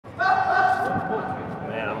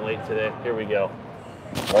mic today. Here we go.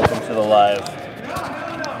 Welcome to the live.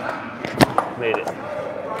 Made it.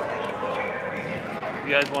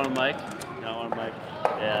 You guys want a mic? You don't want a mic?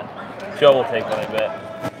 Yeah. Joe will take one, I bet.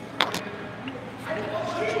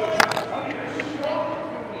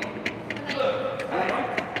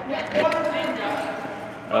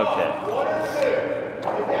 Okay.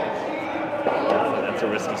 That's a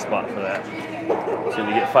risky spot for that. It's going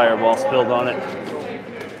to get fireball spilled on it.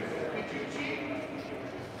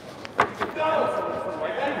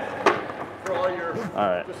 All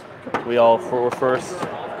right. We're first.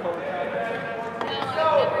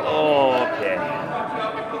 Oh, okay.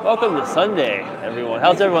 Welcome to Sunday, everyone.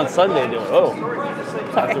 How's everyone's Sunday doing? Oh,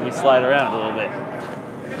 after we slide around a little bit.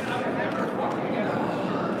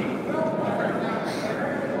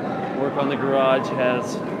 Work on the garage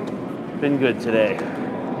has been good today.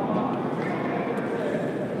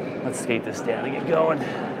 Let's skate this down and get going.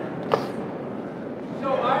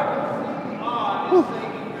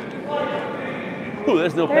 Ooh,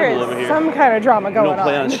 there's no pebble over here. Some kind of drama going on. Don't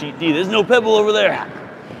play on sheet D. There's no pebble over there.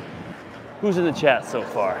 Who's in the chat so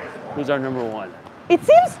far? Who's our number one? It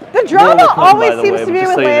seems the drama always seems to be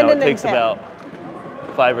with Landon and Tim. It takes about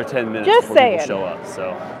 5 or 10 minutes before people show up.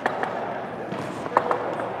 So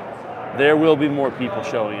there will be more people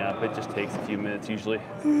showing up. It just takes a few minutes usually.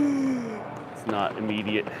 It's not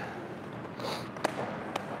immediate.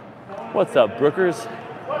 What's up, Brookers?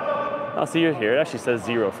 I'll see you're here. It actually says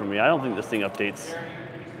 0 for me. I don't think this thing updates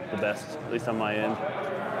the best, at least on my end.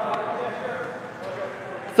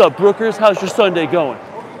 What's up, Brookers? How's your Sunday going?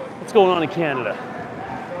 What's going on in Canada?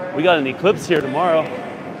 We got an eclipse here tomorrow.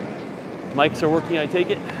 Mics are working, I take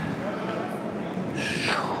it.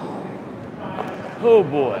 Oh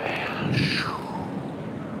boy.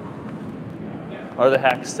 Are the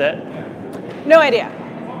hacks set? No idea.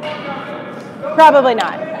 Probably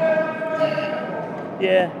not.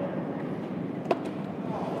 Yeah.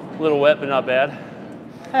 A little wet, but not bad.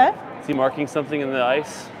 Huh? Is he marking something in the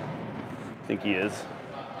ice? I think he is.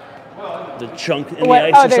 The chunk in the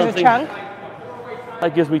ice or something. Oh, there's a chunk?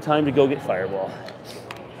 That gives me time to go get fireball.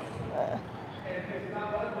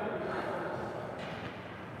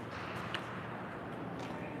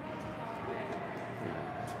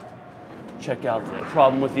 Check out the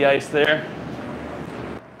problem with the ice there.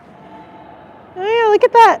 Oh yeah, look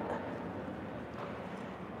at that.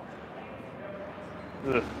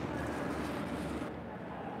 Ugh.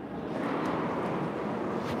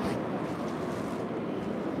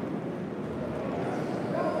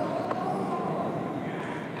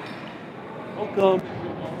 Welcome.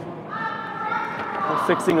 We're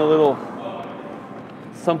fixing a little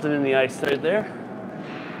something in the ice right there.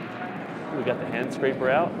 We got the hand scraper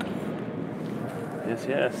out. Yes,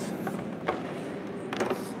 yes.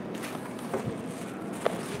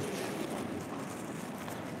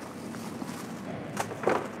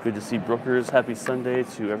 Good to see Brookers. Happy Sunday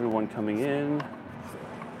to everyone coming in.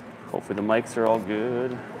 Hopefully the mics are all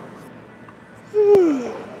good.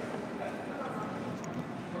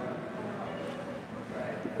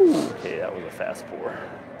 Okay, that was a fast pour.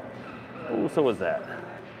 Oh, so was that.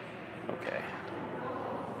 Okay.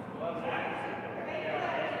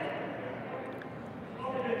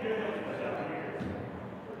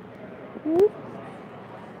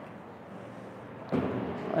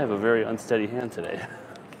 I have a very unsteady hand today,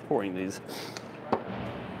 pouring these.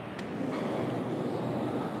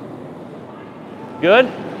 Good?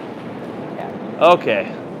 Yeah.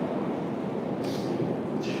 Okay.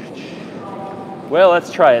 Well,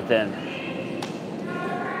 let's try it then.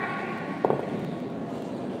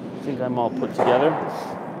 I think I'm all put together.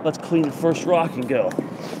 Let's clean the first rock and go.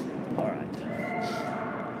 All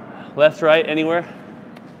right. Left, right, anywhere?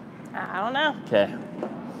 I don't know. Okay.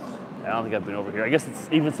 I don't think I've been over here. I guess it's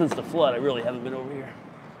even since the flood, I really haven't been over here.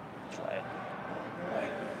 Try it.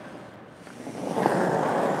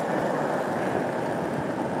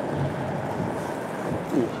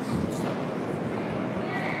 Ooh.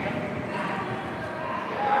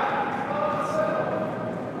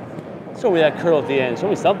 Show me that curl at the end. Show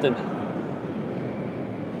me something.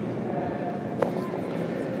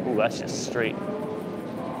 Ooh, that's just straight.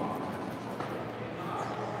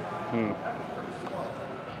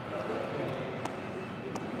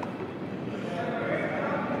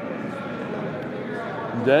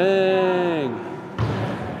 Dang.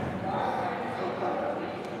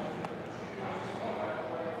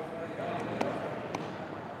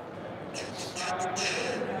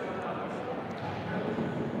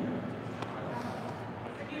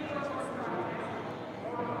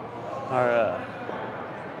 Our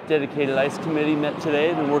dedicated ice committee met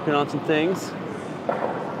today. Been working on some things.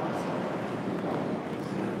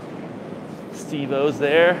 Steve-O's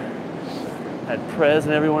there. Had Prez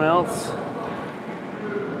and everyone else.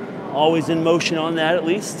 Always in motion on that, at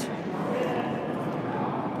least.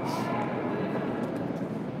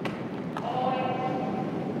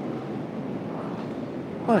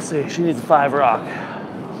 Let's see, she needs a 5 rock.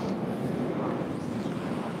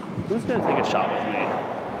 Who's gonna take a shot with me?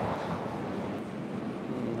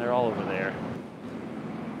 They're all over there.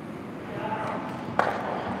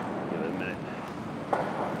 Give it a minute.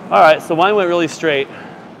 All right, so mine went really straight.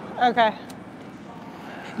 Okay.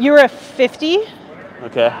 You were a 50?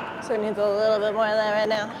 Okay. So it needs a little bit more of that right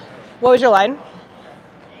now. What was your line?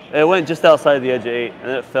 It went just outside the edge of 8,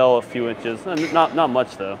 and it fell a few inches. Not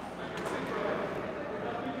much, though.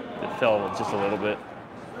 It fell just a little bit.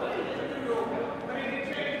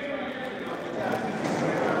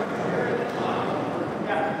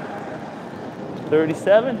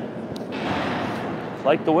 $37.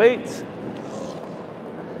 Like the weights.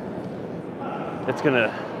 It's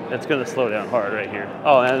gonna slow down hard right here.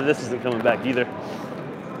 Oh, and this isn't coming back either.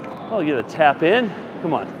 Oh, you get a tap in.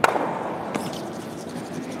 Come on.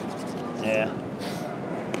 Yeah.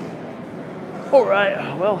 All right.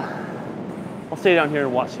 Well, I'll stay down here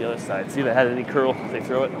and watch the other side. See if it had any curl. If they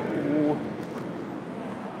throw it. Ooh.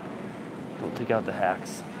 Don't take out the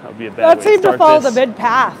hacks. That would be a bad way to start this. That seemed to follow the mid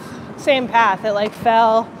path. Same path. It like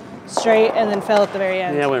fell straight and then fell at the very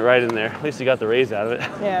end. Yeah, it went right in there. At least you got the raise out of it.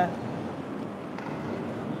 Yeah.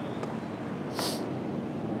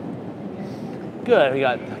 Good. We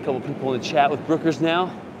got a couple people in the chat with Brookers now.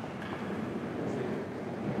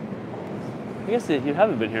 I guess you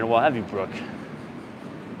haven't been here in a while, have you, Brooke?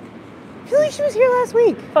 I feel like she was here last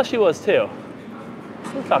week. I thought she was too.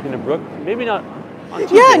 We're talking to Brooke. Maybe not on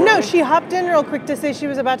Tuesday. Yeah, no, she hopped in real quick to say she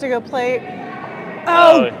was about to go play.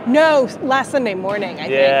 Oh, no, last Sunday morning, I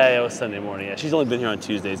think. Yeah, it was Sunday morning. Yeah, she's only been here on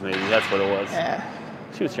Tuesdays, maybe. That's what it was. Yeah.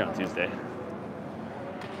 She was here on Tuesday.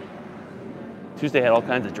 Tuesday had all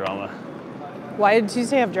kinds of drama. Why did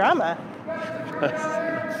Tuesday have drama?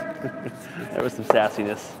 There was some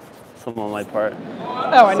sassiness, some on my part.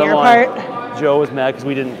 Oh, on your part? Joe was mad because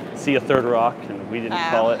we didn't see a 3rd rock and we didn't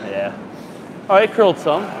call it. Yeah. All right, curled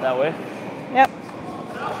some that way. Yep.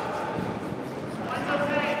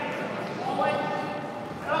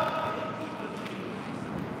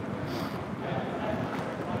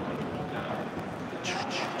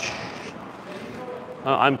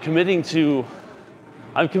 I'm committing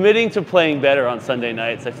to playing better on Sunday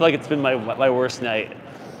nights. I feel like it's been my worst night.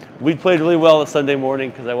 We played really well on Sunday morning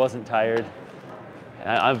because I wasn't tired.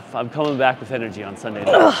 I'm coming back with energy on Sunday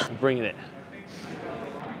night. I'm bringing it.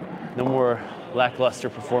 No more lackluster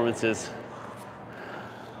performances.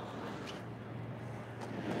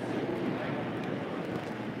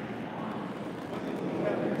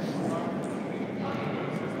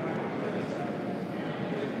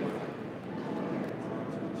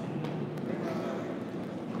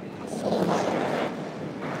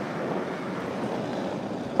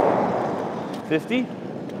 $50.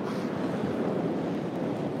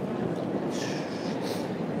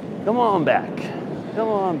 Come on back. Come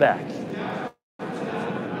on back.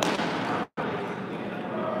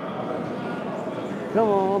 Come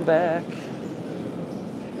on back.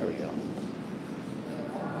 There we go.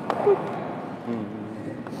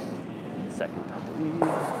 Second, I believe.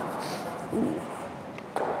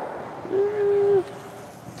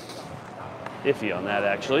 Iffy on that,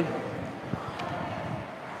 actually.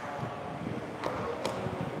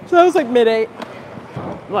 So that was like mid-8.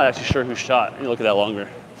 I'm not actually sure who shot. I need to look at that longer.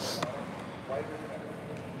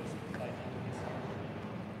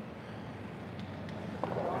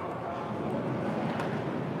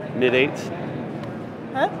 Mid-8?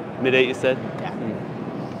 Huh? Mid-8, you said? Yeah.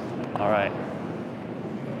 All right.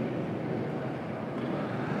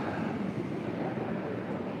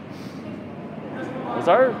 Was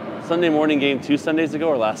our Sunday morning game 2 Sundays ago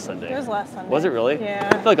or last Sunday? It was last Sunday. Was it really? Yeah.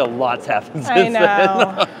 I feel like a lot's happened since I know.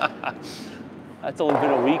 then. That's only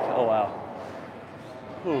been a week? Oh, wow.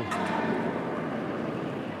 Whew.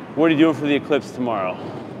 What are you doing for the eclipse tomorrow?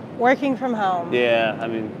 Working from home. Yeah, I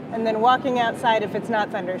mean... And then walking outside if it's not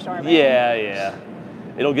thunderstorming. Yeah, yeah.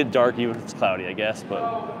 It'll get dark even if it's cloudy, I guess, but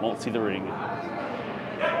won't see the ring.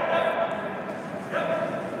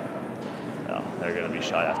 Oh, they're going to be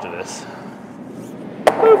shot after this.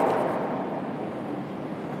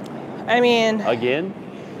 I mean... Again?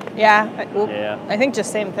 Yeah. Yeah. I think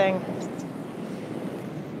just same thing.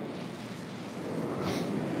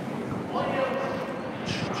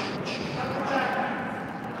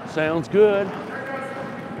 Sounds good.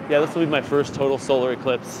 Yeah, this will be my first total solar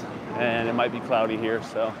eclipse, and it might be cloudy here,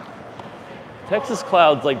 so Texas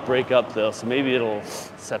clouds like break up though, so maybe it'll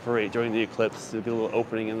separate during the eclipse. There'll be a little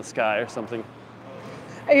opening in the sky or something.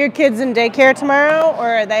 Are your kids in daycare tomorrow, or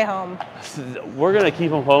are they home? We're gonna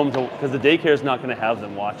keep them home because the daycare is not gonna have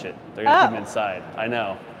them watch it. They're gonna keep them inside. I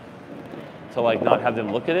know. To like not have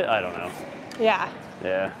them look at it, I don't know. Yeah.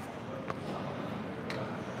 Yeah.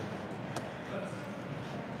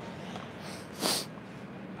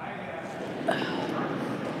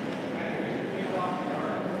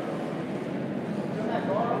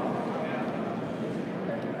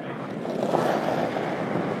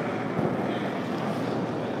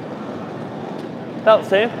 About the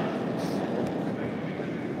same.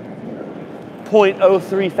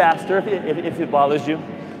 0.03 faster if it bothers you.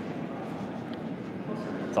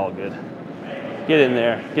 It's all good. Get in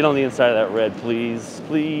there. Get on the inside of that red, please.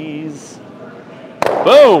 Please.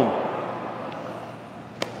 Boom!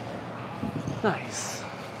 Nice.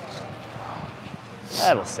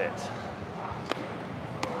 That'll sit.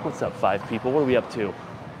 What's up, 5 people? What are we up to?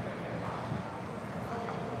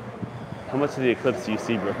 How much of the eclipse do you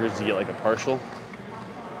see, Brookers? Do you get like a partial?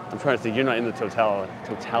 I'm trying to think. You're not in the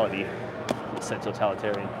totality. I said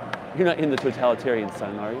totalitarian. You're not in the totalitarian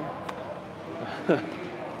sun, are you? The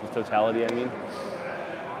totality, I mean.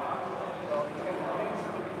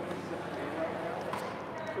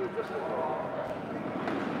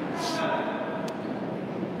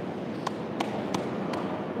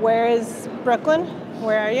 Where is Brooklyn?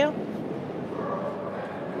 Where are you?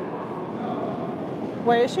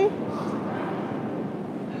 Where is she?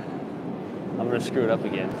 I'm gonna screw it up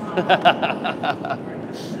again.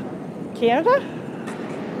 Canada?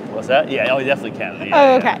 What's that? Yeah, oh, definitely Canada. Yeah,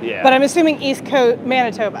 Oh, okay. Yeah. But I'm assuming East Coast,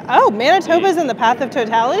 Manitoba. Oh, Manitoba's in the path of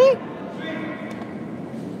totality?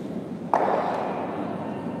 I'm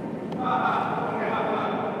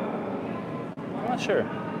not sure.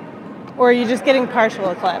 Or are you just getting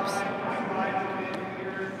partial eclipse?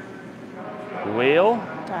 Whale?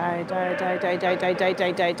 Die, die, die, die, die, die, die,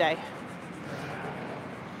 die, die, die.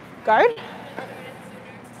 Guard?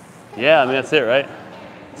 Yeah, I mean, that's it, right?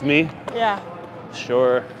 It's me? Yeah.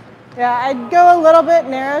 Sure. Yeah, I'd go a little bit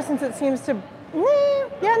narrow since it seems to,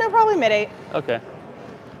 yeah, no, probably mid-8. Okay.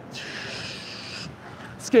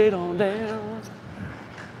 Skate on down.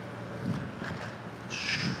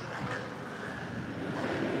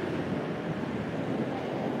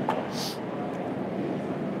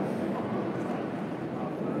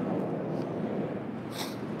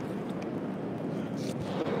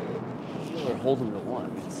 We're holding to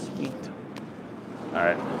 1. Sweet. All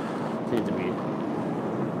right. Need to be. I'm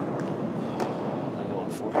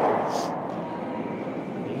going for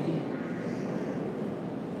 80.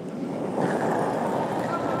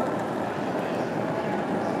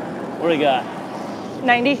 What do we got?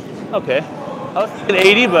 90. Okay. I was thinking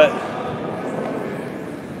 80, but.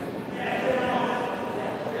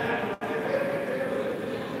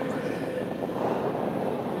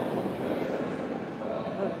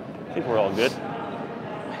 I think we're all good.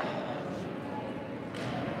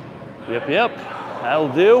 Yep. That'll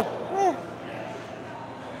do.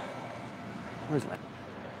 Where's my...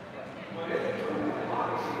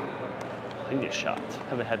 I need a shot. I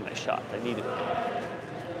haven't had my shot. I need it.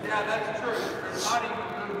 Yeah, that's true. There's not even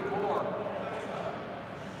room more.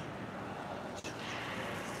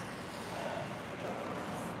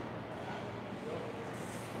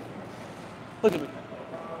 Look at me.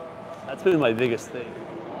 That's been my biggest thing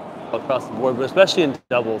across the board, but especially in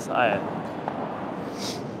doubles.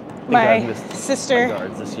 My sister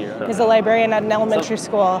this year. is a librarian at an elementary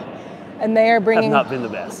school, and they are bringing not been the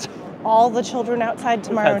best. all the children outside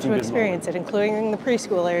tomorrow to experience it, including the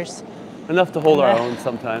preschoolers. Enough to hold our own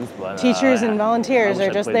sometimes, but teachers and volunteers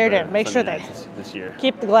are just there to make sure they this year.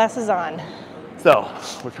 keep the glasses on. So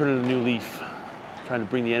we're turning a new leaf, trying to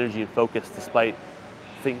bring the energy and focus despite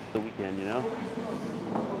things the weekend, you know.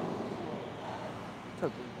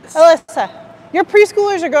 Alyssa, your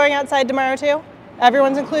preschoolers are going outside tomorrow too?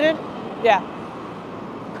 Everyone's included? Yeah.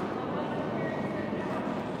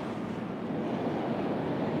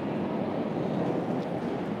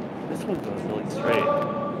 This one goes really straight.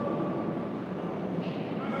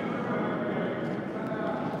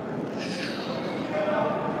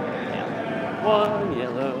 One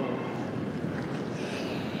yellow.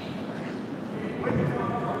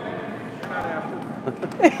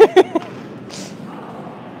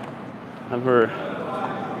 I'm her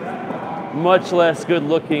much less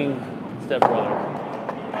good-looking stepbrother.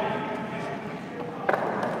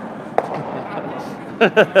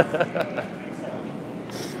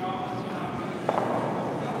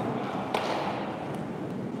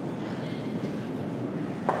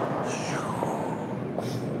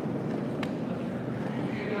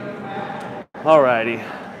 Alrighty,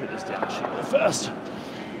 get this down sheet real fast.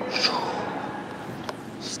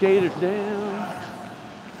 Skate it down.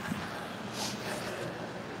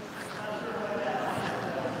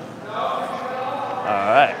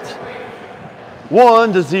 Alright.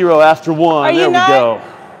 1-0 after one. There we go.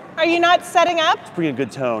 Are you not setting up? Let's bring a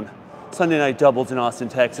good tone. Sunday night doubles in Austin,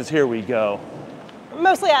 Texas. Here we go. I'm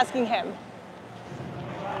mostly asking him.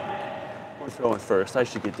 We're throwing first. I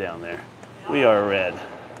should get down there. We are red.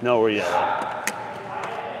 No, we're yellow.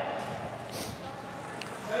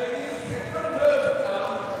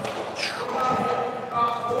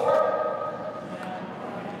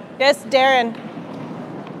 Yes, Darren.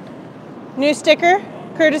 New sticker,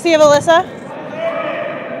 courtesy of Alyssa.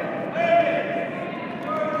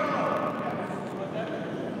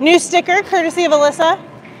 New sticker, courtesy of Alyssa.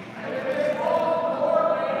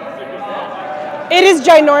 It is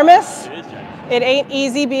ginormous. It is ginormous. It ain't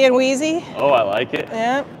easy being wheezy. Oh, I like it.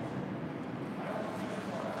 Yeah.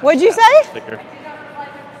 What'd you say? Sticker.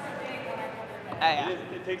 Oh, yeah.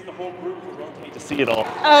 It takes the whole group to rotate to see it all.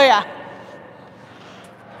 Oh, yeah.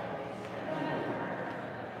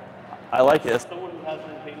 I like it. As someone who has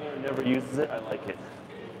an inhaler and never uses it, I like it.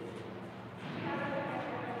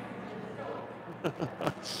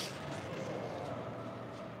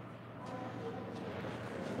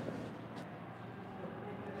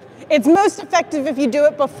 It's most effective if you do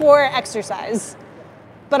it before exercise,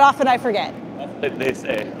 but often I forget. They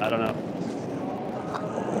say. I don't know.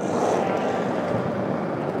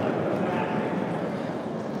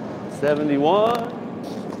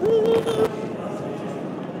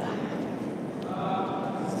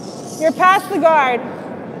 $71. You're past the guard.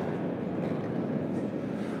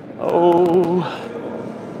 Oh,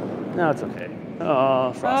 no, it's okay.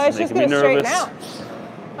 Oh, Frost It's is just making me gonna nervous. straighten out.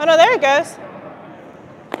 Oh no, there it goes.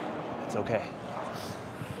 It's okay.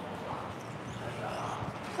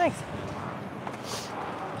 Thanks.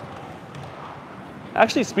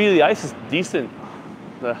 Actually, speed of the ice is decent.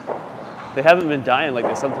 They haven't been dying like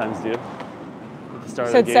they sometimes do at the start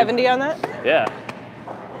of the Said game. 70 on that? Yeah.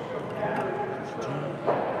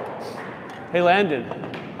 Hey, Landon.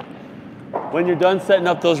 When you're done setting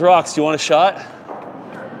up those rocks, do you want a shot?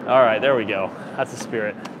 All right, there we go. That's the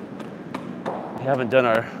spirit. We haven't done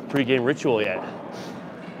our pregame ritual yet,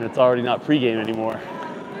 and it's already not pregame anymore.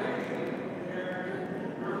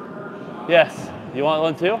 Yes. You want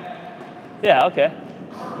one too? Yeah. Okay.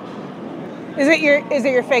 Is it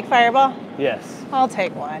your fake fireball? Yes. I'll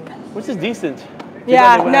take one. Which is decent. Too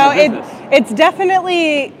Yeah, bad they went no, out of business. it's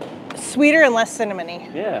definitely sweeter and less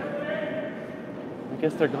cinnamony. Yeah. I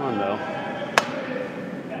guess they're gone though.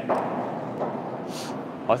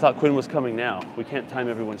 Oh, I thought Quinn was coming now. We can't time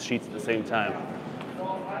everyone's sheets at the same time.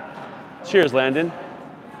 Cheers, Landon.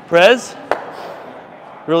 Prez,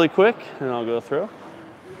 really quick, and I'll go through.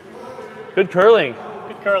 Good curling.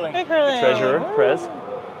 Good curling. Good curling. Treasurer, Prez.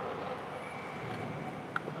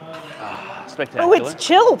 Spectacular. Oh, it's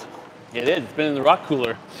chilled. It is. It's been in the rock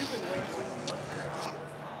cooler.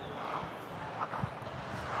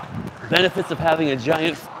 Benefits of having a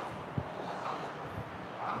giant.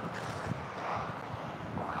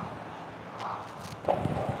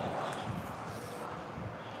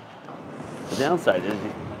 The downside is.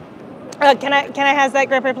 Can I has that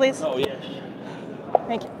gripper, please? Oh yeah.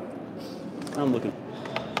 Thank you. I'm looking.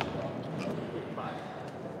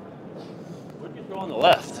 Where'd you throw on the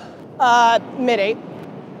left? Mid-8.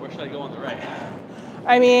 Where should I go on the right?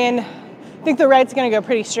 I mean, I think the right's gonna go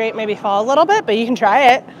pretty straight, maybe fall a little bit, but you can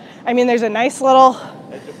try it. I mean, there's a nice little,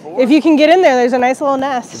 Edge of 4? if you can get in there, there's a nice little Is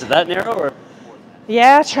nest. it that narrow or?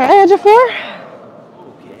 Yeah, try edge of 4. Okay.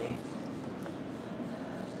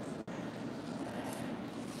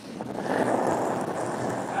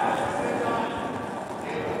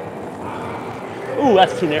 Ooh,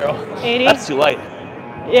 that's too narrow. 80? That's too light.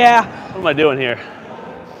 Yeah. What am I doing here?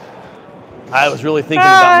 I was really thinking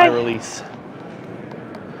about my release.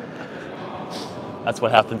 That's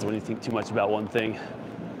what happens when you think too much about one thing.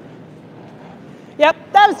 Yep,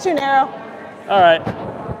 that was too narrow. All right.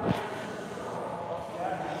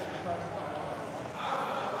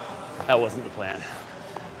 That wasn't the plan.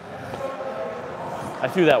 I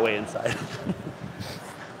threw that way inside.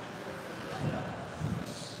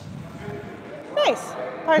 Nice.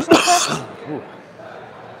 Partially clipped. Ooh,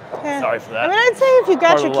 Yeah. sorry for that. I mean, I'd say if you've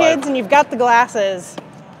got Part your of life. kids and you've got the glasses,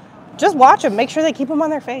 just watch them. Make sure they keep them on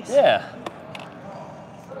their face. Yeah.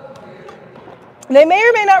 They may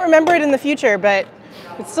or may not remember it in the future, but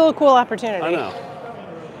it's still a cool opportunity. I know.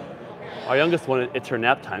 Our youngest one, it's her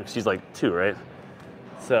nap time. She's like 2, right?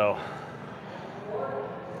 So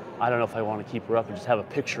I don't know if I want to keep her up and just have a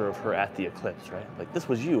picture of her at the eclipse, right? Like, this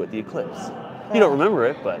was you at the eclipse. You don't remember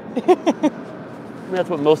it, but I mean, that's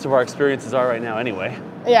what most of our experiences are right now anyway.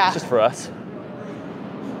 Yeah. It's just for us.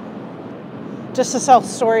 Just to tell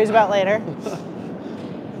stories about later.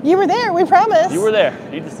 You were there, we promise. You were there.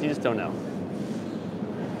 You just don't know.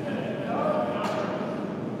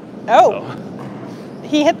 Oh.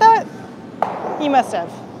 He hit that? He must have.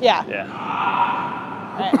 Yeah. Yeah.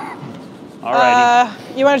 All right.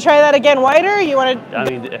 Alrighty. You want to try that again wider? You want to? I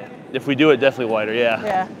mean, if we do it, definitely wider, yeah.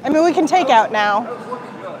 Yeah. I mean, we can take out now,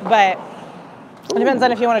 but it depends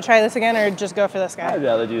on if you want to try this again or just go for this guy. I'd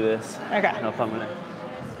rather do this. Okay. I don't know if I'm gonna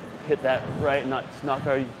hit that right and not knock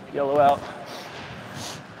our yellow out.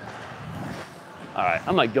 All right,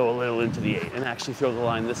 I might go a little into the 8 and actually throw the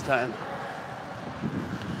line this time.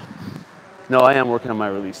 No, I am working on my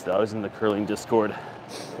release though. I was in the curling Discord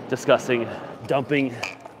discussing dumping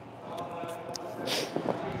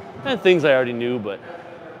and things I already knew, but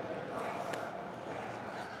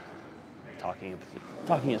talking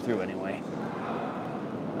it through anyway.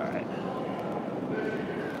 All right.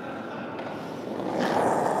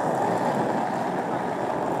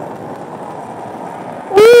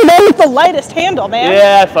 Ooh, that was the lightest handle, man.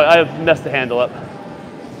 Yeah, I messed the handle up.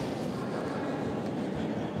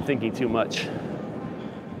 Thinking too much.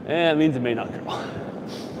 And it means it may not curl.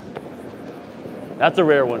 That's a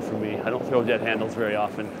rare one for me. I don't throw dead handles very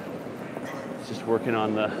often. It's just working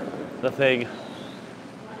on the thing.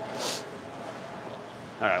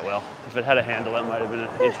 All right, well, if it had a handle, that might have been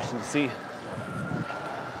interesting to see.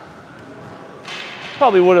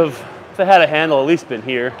 Probably would have, if it had a handle, at least been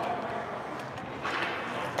here.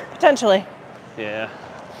 Potentially. Yeah.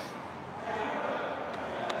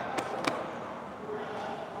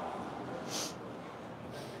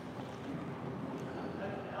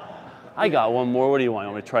 I got one more. What do you want?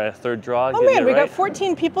 You want me to try a third draw? Oh man, we got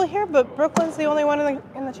 14 people here, but Brooklyn's the only one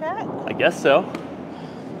in the chat. I guess so.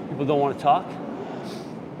 People don't want to talk.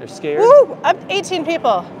 They're scared. Woo! Up 18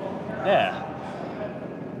 people. Yeah.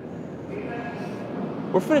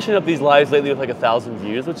 We're finishing up these lives lately with like 1,000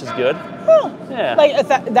 views, which is good. Huh. Yeah. Like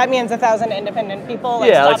that means 1,000 independent people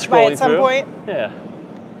yeah, like stopped by at some through. point. Yeah.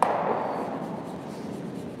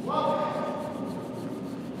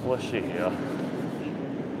 What's she?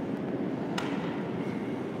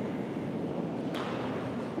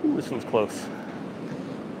 Ooh, this one's close.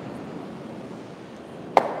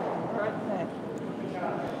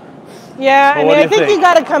 Yeah, Well, I mean, I think you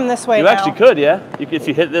got to come this way You now. actually could, yeah. If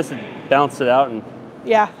you hit this and bounce it out, and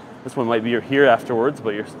Yeah. this one might be your here afterwards,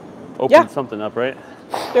 but you're opening something up, right?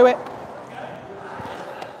 Do it.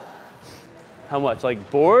 How much?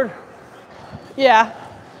 Like board? Yeah.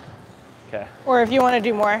 Okay. Or if you want to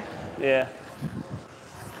do more. Yeah.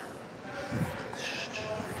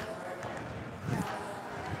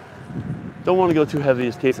 Don't want to go too heavy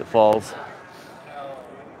in case it falls.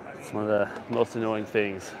 It's one of the most annoying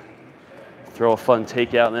things. Throw a fun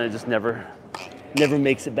takeout and then it just never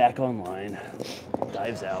makes it back online.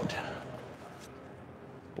 Dives out.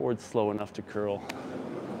 Board's slow enough to curl.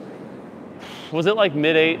 Was it like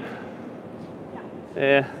mid-8?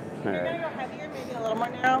 Yeah. All You're right. going to go heavier, maybe a little more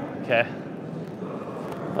narrow. Okay.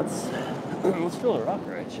 Let's fill the rock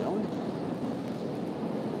right, shall we?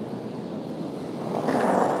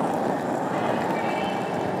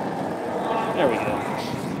 There we go.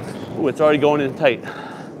 Ooh, it's already going in tight.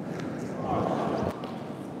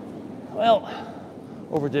 Well,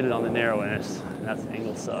 overdid it on the narrowness. That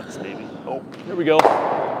angle sucks, baby. Oh, here we go.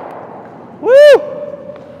 Woo!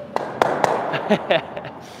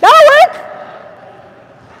 That'll work!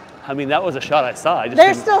 I mean, that was a shot I saw. I just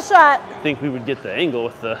There's didn't still shot. think we would get the angle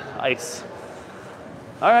with the ice.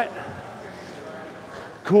 All right.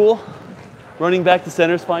 Cool. Running back to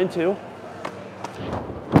center is fine too.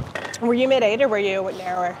 Were you mid-8 or were you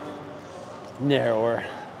narrower? Narrower.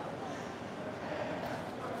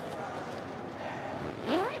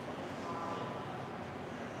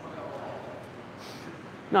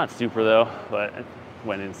 Not super though, but it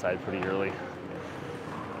went inside pretty early.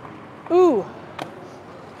 Ooh.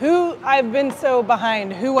 I've been so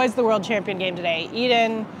behind. Who was the world champion game today?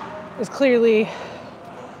 Eden is clearly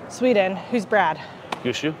Sweden. Who's Brad?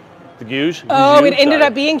 Gushu? The Guj? Oh, Guju, it ended sorry.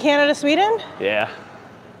 up being Canada-Sweden? Yeah.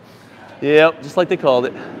 Yep, just like they called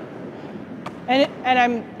it. And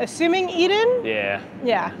I'm assuming Eden? Yeah.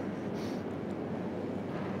 Yeah.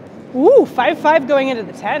 Ooh, 5-5 going into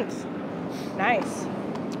the 10th. Nice.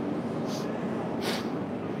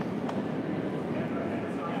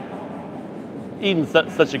 Eden's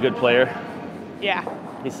such a good player. Yeah.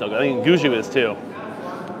 He's so good. I think Guju is too.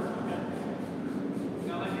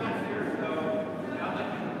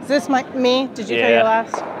 Is this me? Did you throw your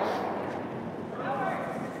last?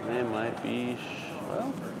 It might be,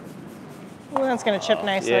 well, Ooh, that's gonna chip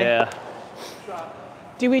nicely. Yeah.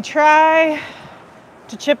 Do we try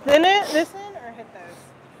to chip this in or hit those?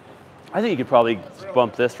 I think you could probably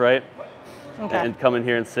bump this, right? Okay. And come in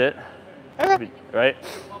here and sit, Okay. right?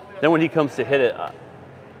 Then when he comes to hit it,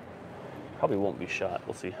 probably won't be shot.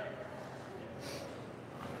 We'll see.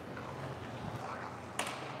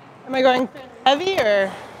 Am I going heavy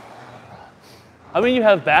or? I mean, you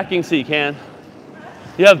have backing, so you can.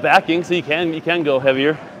 You have backing, so you can go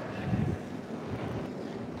heavier.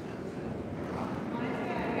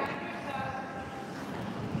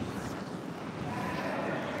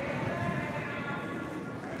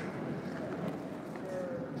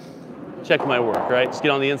 Check my work, right? Just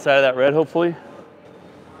get on the inside of that red, hopefully.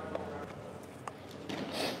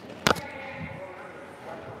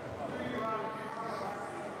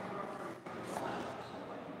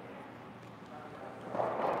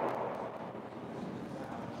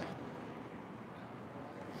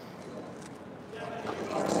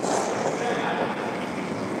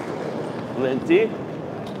 Linty.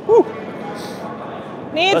 Woo.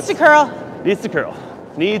 Needs to curl. Needs to curl.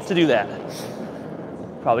 Needs to do that.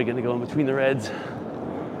 Probably gonna go in between the reds. See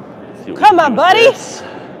what we Come can on, do with buddy. this.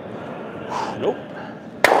 Nope.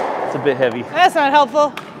 It's a bit heavy. That's not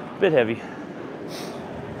helpful. Bit heavy.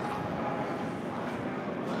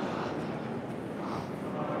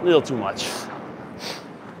 A little too much.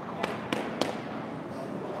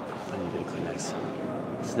 I need a Kleenex.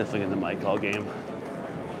 Sniffling in the mic all game.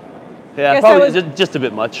 Yeah, Guess probably that was- just a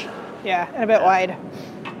bit much. Yeah, and a bit wide.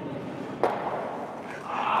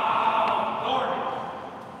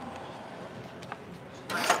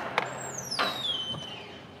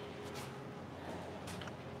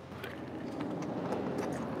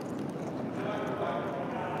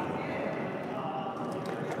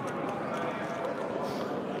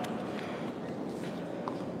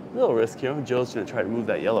 A little risk here. Joe's gonna try to move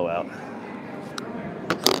that yellow out.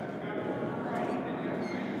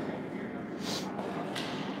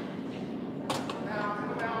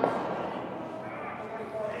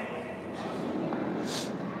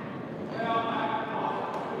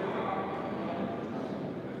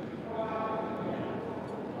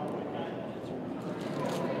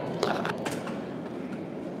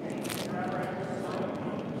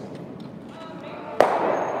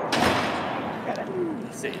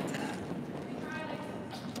 Let's see.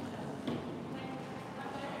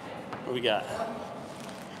 What we got?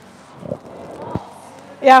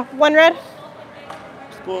 Yeah, one red.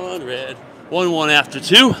 One red. 1-1 after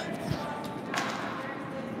 2.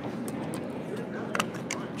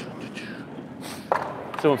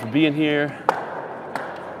 Someone for being here.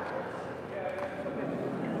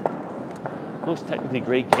 Most technically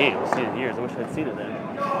great game I've seen in years. I wish I'd seen it then.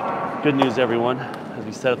 Good news, everyone. As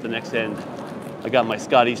we set up the next end, I got my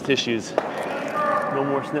Scotty's tissues. No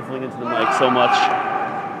more sniffling into the mic so much.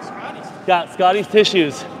 Got Scotty's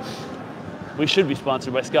tissues. We should be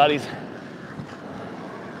sponsored by Scotty's.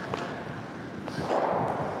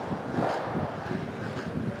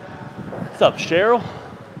 What's up, Cheryl?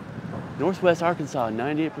 Northwest Arkansas,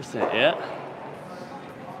 98%. Yeah.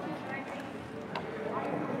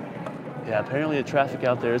 Yeah, apparently the traffic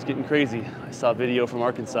out there is getting crazy. I saw a video from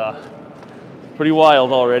Arkansas. Pretty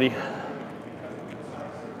wild already.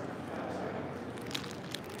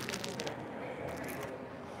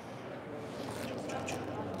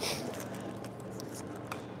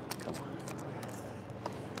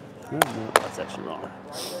 No, that's actually wrong.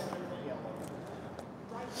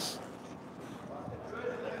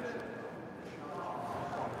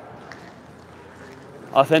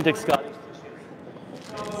 Authentic Scotty.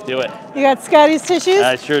 Let's do it. You got Scotty's tissues?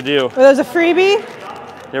 I sure do. Were those a freebie?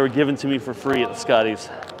 They were given to me for free at the Scotty's.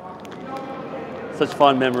 Such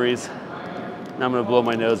fond memories. Now I'm gonna blow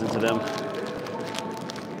my nose into them.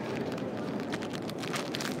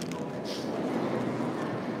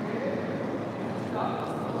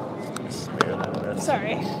 Spare that rest.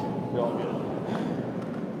 Sorry. You're all good.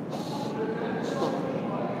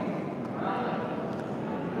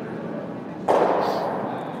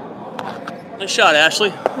 Nice shot, Ashley.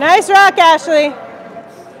 Nice rock, Ashley.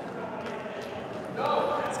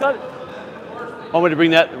 Scotty. Want me to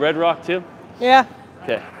bring that red rock too? Yeah.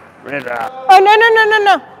 Okay. Red rock. Oh,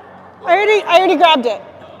 no. I already grabbed it.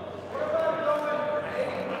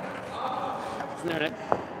 Isn't there Nick?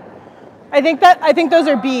 I think those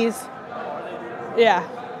are bees. Yeah.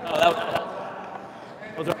 Oh,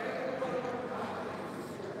 those are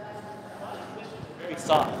very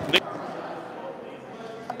soft.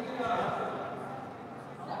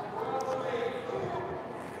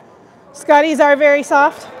 Scotty's are very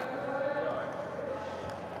soft.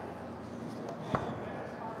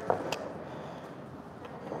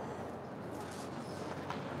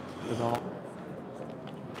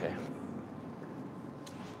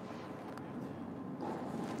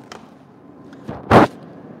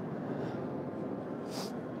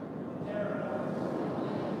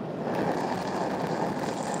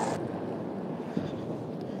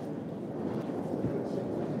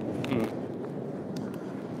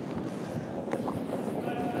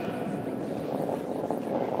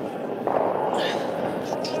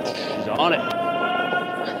 on it.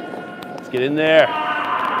 Let's get in there.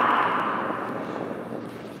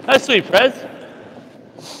 Nice sweep, Prez.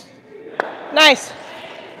 Nice.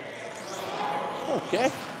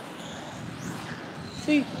 Okay.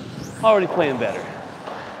 See, already playing better.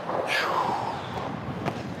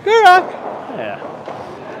 Good rock. Yeah.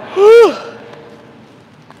 Whew.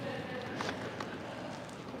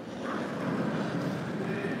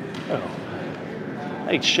 Oh. I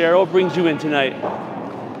think Cheryl brings you in tonight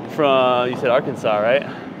from, you said Arkansas, right?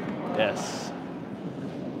 Yes.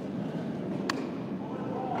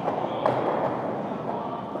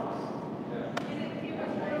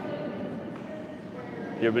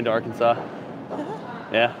 You ever been to Arkansas?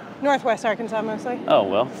 Yeah? Northwest Arkansas mostly. Oh,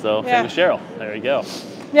 well, so Yeah. same with Cheryl. There you go.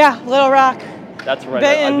 Yeah, Little Rock. That's right.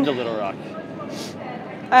 Been- I've been to Little Rock.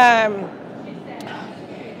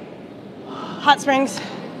 Hot Springs.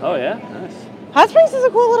 Oh, yeah? Nice. Hot Springs is a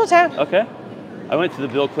cool little town. Okay. I went to the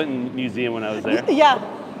Bill Clinton Museum when I was there. Yeah.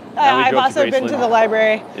 And we I've drove to also been to Graceland. the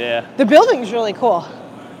library. Yeah. The building's really cool.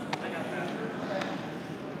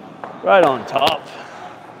 Right on top.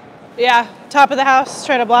 Yeah, top of the house,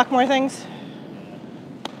 try to block more things.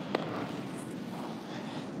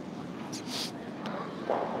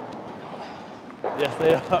 Yes,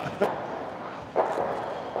 they are.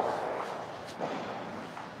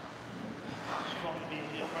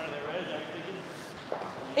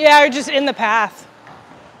 Yeah, or just in the path.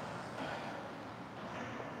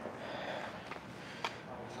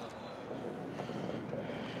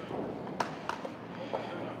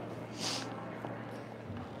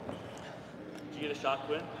 Did you get a shot,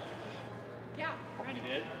 Quinn? Yeah, You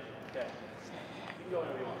did? Okay. You can go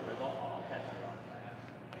wherever you want, Chris. I'll catch you on.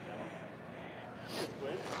 Here's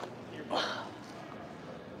Quinn. Here, bud.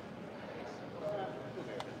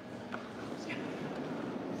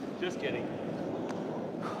 Just kidding.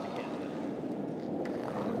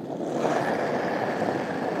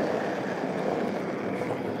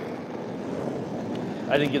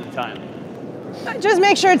 I didn't get the time. Just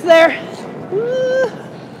make sure it's there.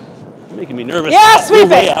 You're making me nervous. Yeah, We're sweep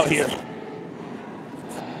way it. out here.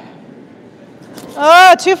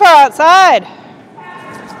 Oh, too far outside.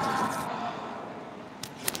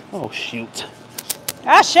 Oh, shoot.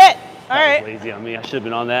 Ah, shit. All That was right. lazy on me. I should have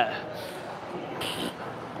been on that.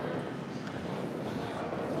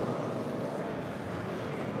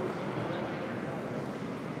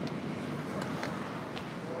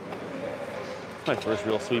 My first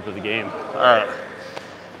real sweep of the game. All right.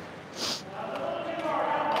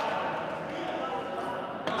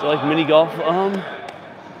 So like mini golf,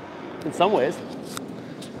 in some ways.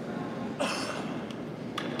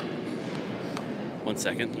 1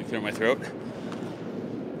 second, let me clear my throat.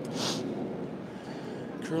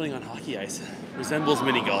 Curling on hockey ice resembles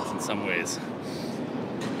mini golf in some ways.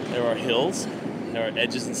 There are hills, there are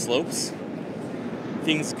edges and slopes.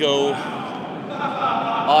 Things go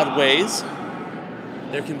odd ways.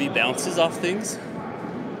 There can be bounces off things.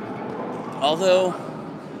 Although,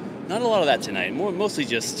 not a lot of that tonight. Mostly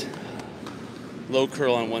just low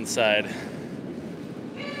curl on one side,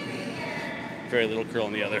 very little curl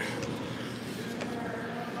on the other.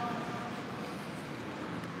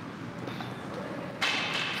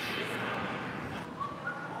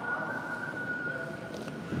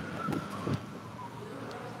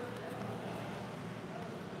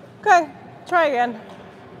 Okay, try again.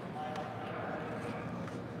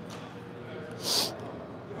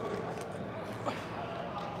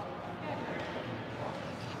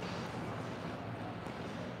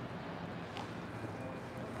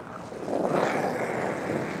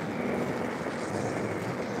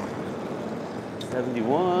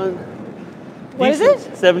 What is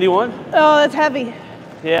it? 71. Oh, that's heavy.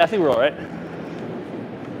 Yeah, I think we're all right.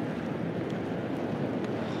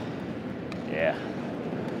 Yeah.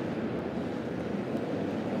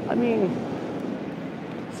 I mean,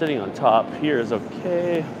 sitting on top here is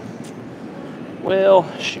okay.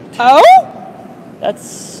 Well, shoot. Oh?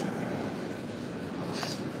 That's...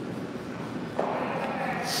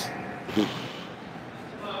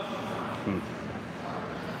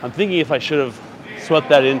 I'm thinking if I should have swept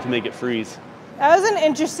that in to make it freeze. That was an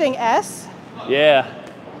interesting S. Yeah.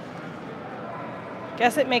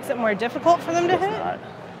 Guess it makes it more difficult for them to hit? Not.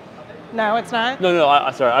 No, it's not. No,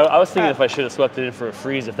 sorry. I was thinking if I should have swept it in for a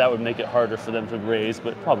freeze, if that would make it harder for them to raise,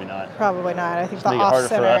 but probably not. Probably not. I think Make the it off harder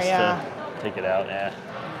for center, us yeah. to take it out. Yeah.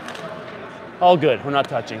 All good. We're not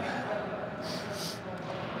touching.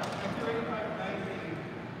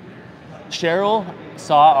 Cheryl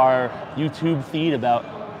saw our YouTube feed about.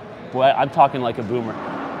 Boy, I'm talking like a boomer.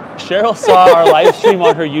 Cheryl saw our live stream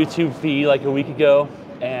on her YouTube feed like a week ago,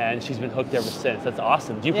 and and she's been hooked ever since. That's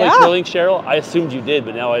awesome. Do you play Yeah. curling, Cheryl? I assumed you did,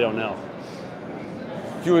 but now I don't know.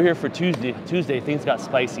 If you were here for Tuesday, things got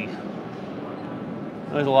spicy.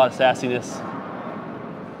 There's a lot of sassiness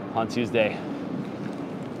on Tuesday.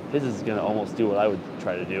 His is gonna almost do what I would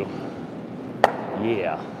try to do.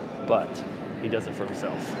 Yeah, but he does it for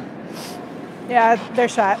himself. Yeah, they're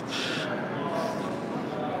shot.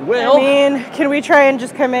 Well, I mean, can we try and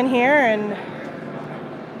just come in here and,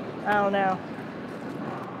 I don't know.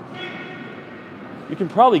 you can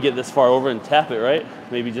probably get this far over and tap it, right?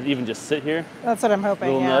 Maybe just sit here. That's what I'm hoping,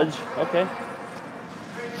 Little yeah. nudge. Okay.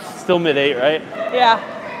 Still mid-8, right? Yeah.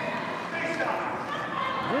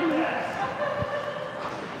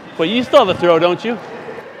 But you still have a throw, don't you?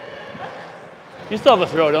 You still have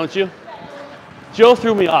a throw, don't you? Joe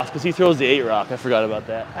threw me off because he throws the 8 rock. I forgot about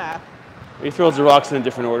that. Ah. He throws the rocks in a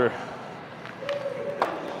different order.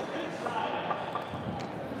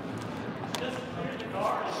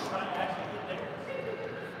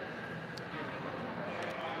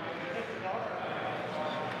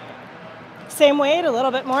 Same weight, a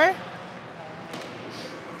little bit more.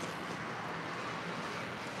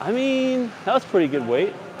 I mean, that was pretty good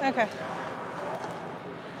weight. Okay.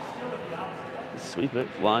 Sweep it,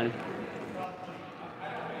 line.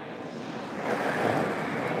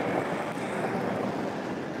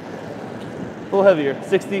 A little heavier,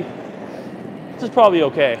 60. This is probably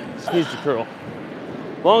okay. Just needs to curl.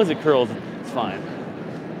 As long as it curls, it's fine.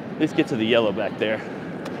 At least get to the yellow back there.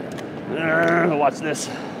 Watch this.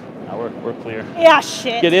 Now we're clear. Yeah,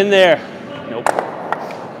 shit. Get in there. Nope.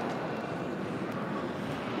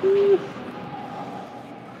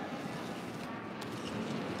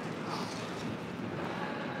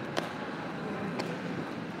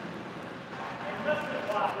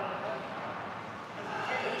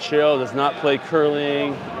 Cheryl does not play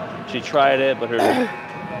curling. She tried it, but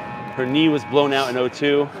her knee was blown out in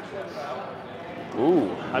 02.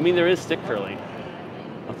 Ooh, I mean, there is stick curling.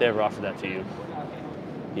 If they ever offer that to you.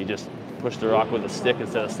 You just push the rock with a stick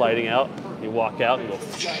instead of sliding out. You walk out and go.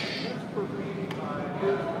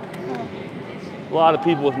 A lot of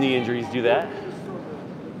people with knee injuries do that.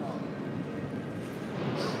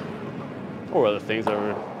 Or other things,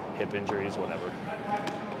 or hip injuries, whatever.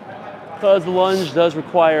 Because the lunge does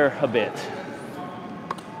require a bit,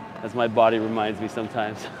 as my body reminds me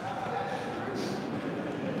sometimes.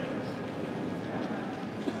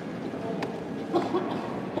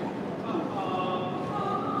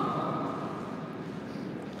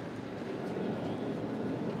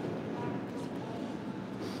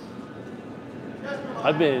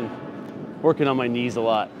 I've been working on my knees a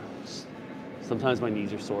lot. Sometimes my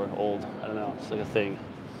knees are sore, old, I don't know, it's like a thing.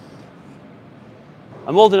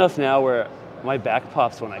 I'm old enough now where my back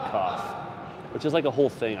pops when I cough, which is like a whole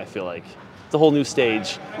thing, I feel like. It's a whole new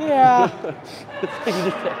stage. Yeah. It's like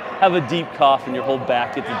you just have a deep cough and your whole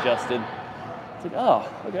back gets adjusted. It's like,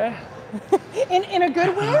 oh, okay. In a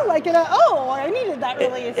good way? Like in a, oh, I needed that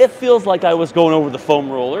release. It feels like I was going over the foam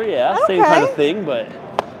roller, yeah, same kind of Okay. thing, but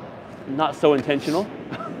not so intentional.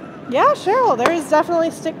 Yeah, Cheryl, there is definitely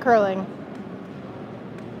stick curling.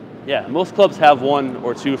 Yeah, most clubs have one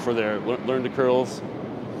or two for their learn to curls.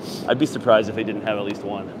 I'd be surprised if they didn't have at least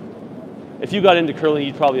one. If you got into curling,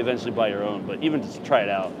 you'd probably eventually buy your own, but even just try it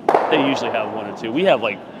out, they usually have one or two. We have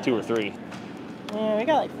like 2 or 3. Yeah, we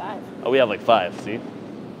got like 5. Oh, we have like 5, see?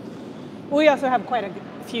 We also have quite a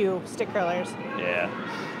few stick curlers. Yeah.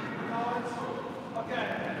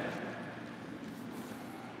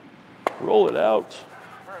 Roll it out.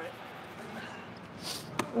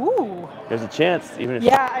 Ooh. There's a chance, even if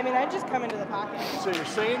Yeah, I mean, I'd just come into the pocket. So you're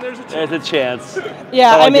saying there's a chance? there's a chance.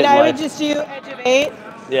 Yeah, How I mean, get I life. would just do edge of 8.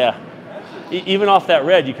 Yeah. Even off that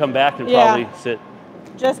red, you come back and Yeah. probably sit.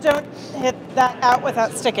 Just don't hit that out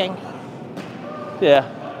without sticking. Yeah.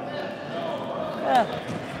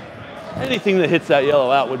 Anything that hits that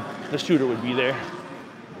yellow out, the shooter would be there.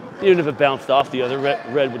 Even if it bounced off the other,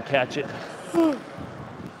 red would catch it.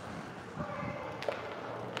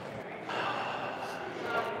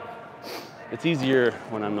 It's easier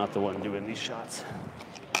when I'm not the one doing these shots.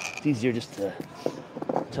 It's easier just to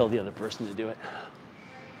tell the other person to do it.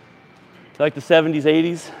 Like the 70s,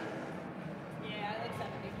 80s? Yeah, I like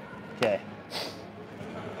 70. Okay.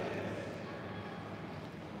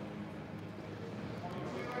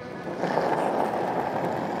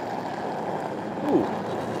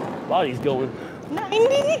 Ooh, body's going.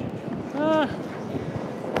 90?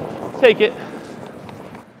 Take it.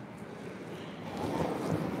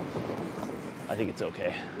 I think it's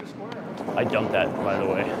okay. I dumped that, by the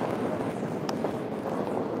way.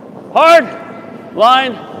 Hard!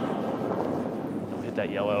 Line! Don't hit that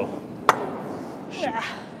yellow. Yeah.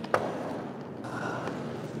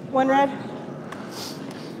 One red.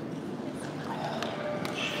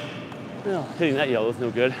 No, hitting that yellow is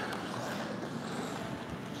no good.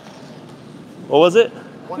 What was it?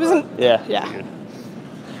 It wasn't. Yeah. Yeah. Good.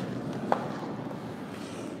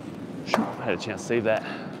 Shoot, I had a chance to save that.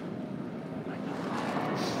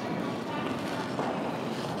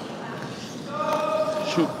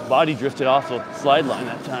 Shoot, body drifted off the slide line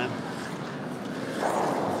that time.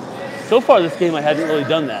 So far this game I hadn't really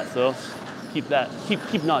done that, so keep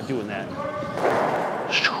not doing that.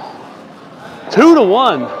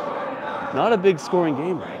 2-1. Not a big scoring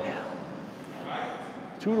game right now.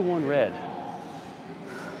 2-1 red.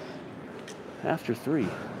 After 3.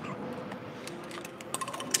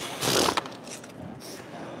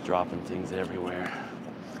 Dropping things everywhere.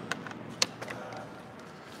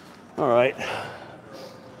 All right.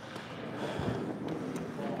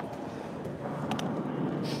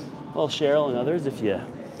 Well, Cheryl and others, if you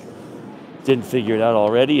didn't figure it out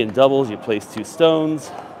already, in doubles you place 2 stones.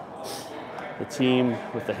 The team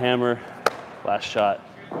with the hammer, last shot,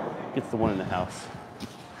 gets the one in the house.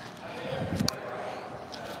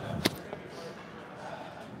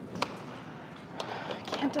 I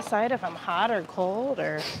can't decide if I'm hot or cold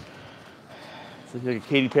or. It's like a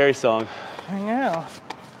Katy Perry song. I know.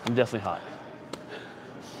 I'm definitely hot.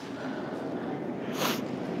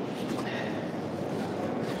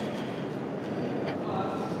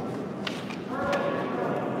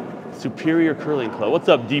 Superior Curling Club. What's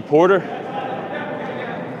up, D. Porter?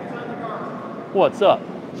 What's up?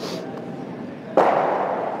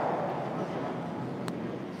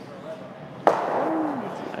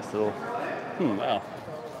 Nice little. Wow.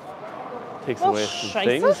 Takes Well, away some scheisse.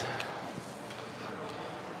 things.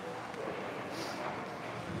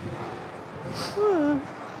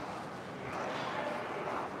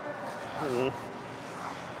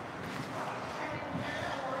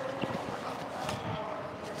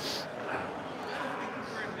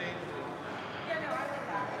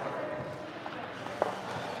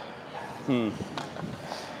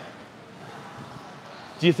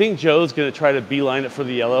 Do you think Joe's going to try to beeline it for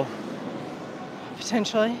the yellow?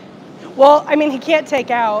 Potentially. Well, I mean, he can't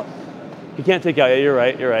take out. He can't take out. Yeah, you're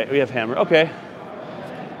right. You're right. We have hammer. Okay.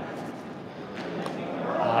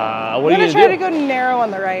 What I'm are gonna you try going to to do? go narrow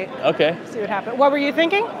on the right. Okay. See what happens. What were you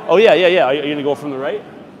thinking? Oh, yeah. Are you going to go from the right?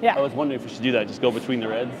 Yeah. I was wondering if we should do that. Just go between the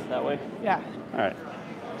reds that way? Yeah. All right.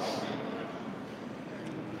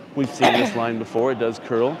 We've seen this line before. It does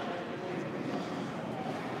curl.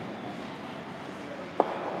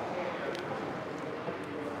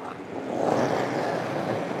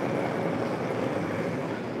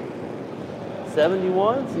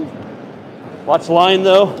 $71. Watch line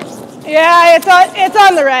though. Yeah, it's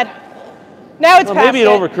on the red. Now it's Well, past maybe it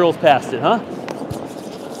over curls past it, huh?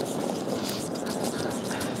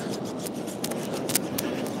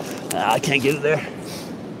 I can't get it there.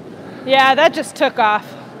 Yeah, that just took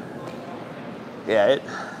off. Yeah,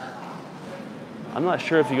 I'm not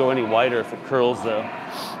sure if you go any wider if it curls though.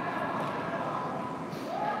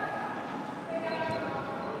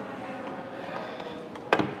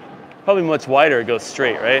 Probably much wider, it goes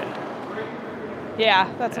straight, right?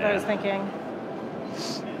 Yeah, that's what I was thinking.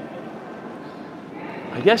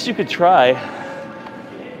 I guess you could try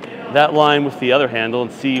that line with the other handle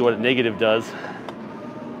and see what a negative does.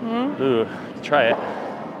 Ooh, try it.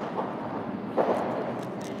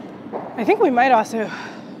 I think we might also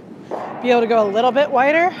be able to go a little bit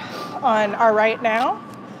wider on our right now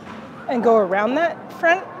and go around that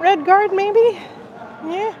front red guard maybe?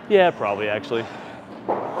 Yeah. Yeah, probably actually.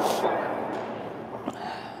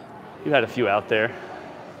 You had a few out there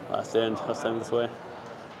last time this way.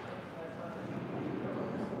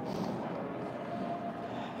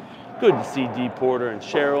 Good to see D. Porter and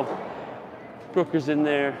Cheryl. Brooker's in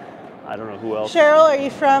there. I don't know who else. Cheryl, are you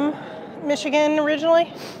from Michigan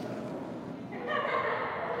originally?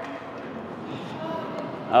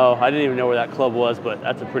 Oh, I didn't even know where that club was, but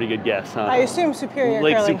that's a pretty good guess, huh? I assume Superior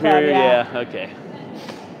Lake Curling Superior, Club, yeah, okay.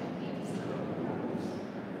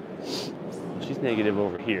 She's negative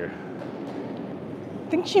over here. I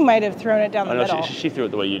think she might have thrown it down the Oh, no, middle. she threw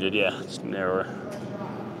it the way you did, yeah. Just narrower.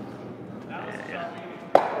 Yeah.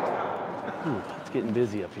 It's getting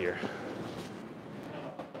busy up here.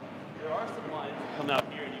 There are some lines that come out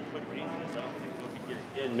here and you put radius. I don't think we could get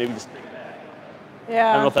it in. Maybe just think back. Yeah.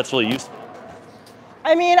 I don't know if that's really useful.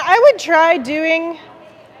 I mean, I would try doing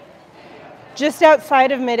just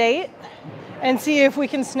outside of mid-8 and see if we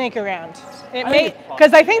can snake around. It may,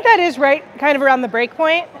 because I think that is right kind of around the break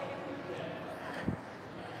point.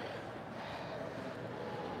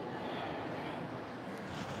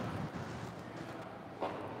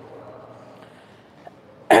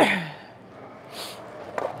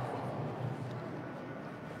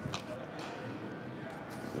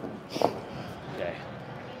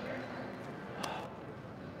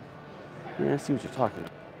 Yeah, I see what you're talking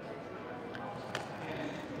about.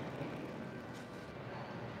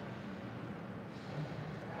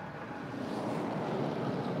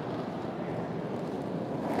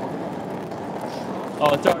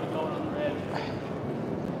 Oh, it's already going on the red.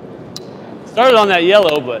 Started on that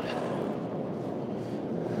yellow, but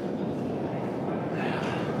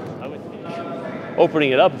I would think opening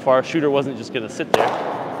it up if our shooter wasn't just going to sit there.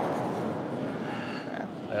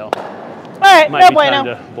 Well, All right, might no be bueno. time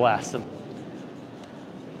to blast them.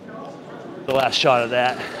 The last shot of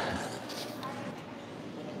that.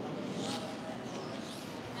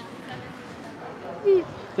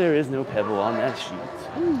 There is no pebble on that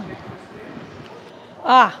sheet.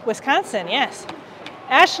 Ah, Wisconsin, yes.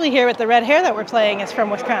 Ashley here with the red hair that we're playing is from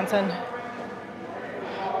Wisconsin.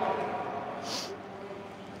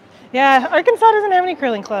 Yeah, Arkansas doesn't have any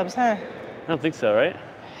curling clubs, huh? I don't think so, right?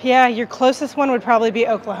 Yeah, your closest one would probably be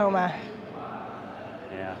Oklahoma.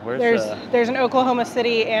 Yeah, where's There's an Oklahoma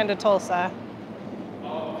City and a Tulsa.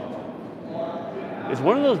 is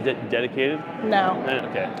one of those dedicated? No.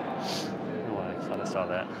 Okay. Oh, I thought I saw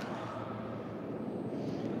that.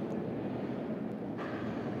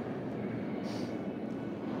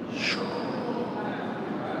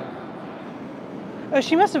 Oh,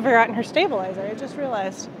 she must have forgotten her stabilizer. I just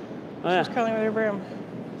realized. Oh, She was yeah. curling with her broom.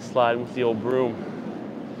 Sliding with the old broom.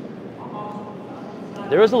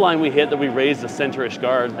 There was a line we hit that we raised the center-ish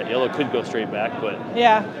guard. That yellow could go straight back, but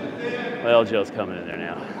Yeah. well, Joe's coming in there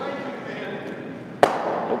now.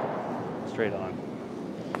 Oh, straight on.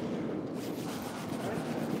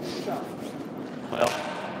 Well,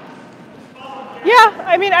 Yeah,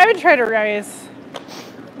 I mean, I would try to raise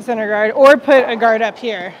the center guard or put a guard up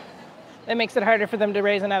here. That makes it harder for them to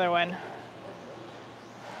raise another one.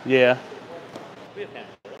 yeah.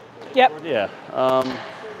 Yep. Yeah.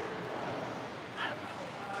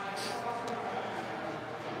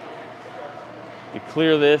 You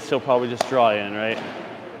clear this, he'll probably just draw in, right?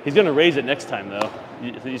 He's going to raise it next time, though.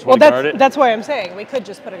 You just Well, want to guard it? that's why I'm saying we could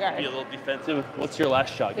just put a Be guard. a little defensive. What's your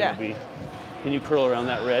last shot going Yeah. to be? Can you curl around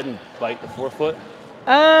that red and bite the forefoot?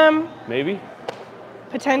 Maybe?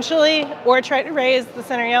 Potentially, or try to raise the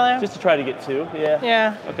center yellow. Just to try to get two, yeah.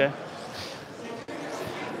 Yeah. Okay.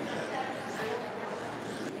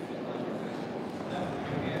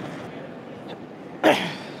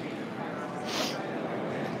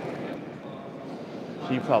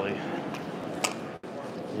 So you probably,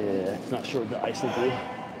 yeah, it's not sure what the ice will do.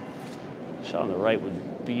 Shot on the right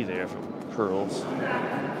would be there from curls. All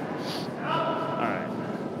right.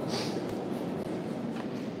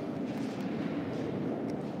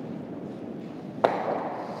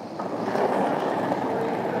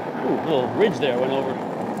 Ooh, little ridge there went over.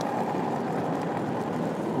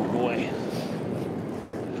 Oh boy.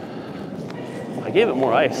 I gave it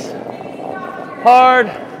more ice. Hard.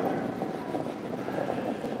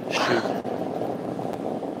 Shoot.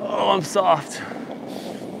 Oh, I'm soft.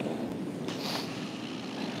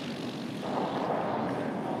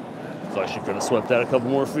 Thought she could have swept that a couple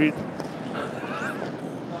more feet.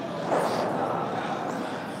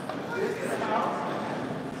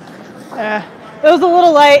 It was a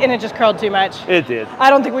little light and it just curled too much. It did. I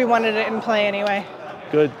don't think we wanted it in play anyway.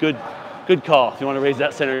 Good call. If you want to raise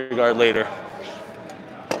that center guard later.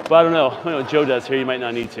 But I don't know. I don't know what Joe does here. You might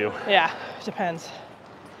not need to. Yeah, depends.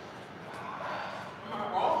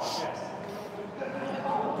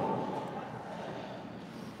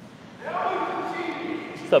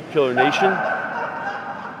 What's up, Killer Nation?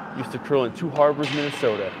 Used to curl in Two Harbors,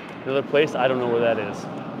 Minnesota. Another place, I don't know where that is.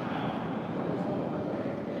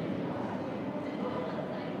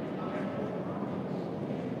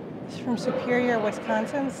 It's from Superior,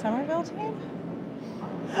 Wisconsin, Somerville team?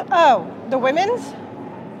 Oh, the women's?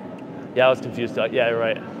 Yeah, I was confused. Yeah, you're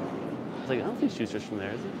right. I was like, I don't think Schuster's from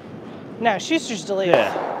there, is he? No, Schuster's Duluth.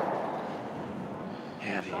 Yeah.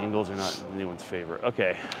 Yeah, the angles are not anyone's favorite.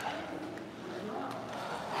 Okay.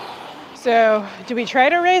 So, do we try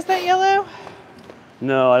to raise that yellow?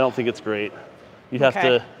 No, I don't think it's great. You'd have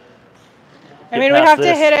Okay. to. I mean, we have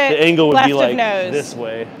to hit it The angle would left be of like nose. this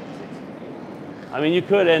way. I mean, you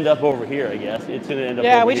could end up over here, I guess. It's going to end up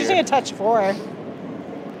Yeah, over we here. just need to touch 4.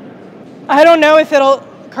 I don't know if it'll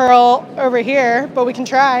curl over here, but we can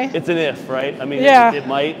try. It's an if, right? I mean, Yeah. it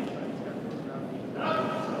might.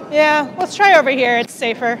 Yeah, let's try over here. It's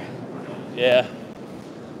safer. Yeah.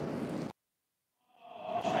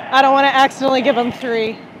 I don't want to accidentally give them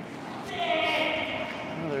 3. Well,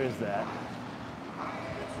 there is that.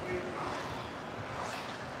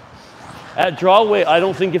 At draw weight, I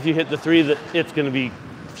don't think if you hit the 3 that it's going to be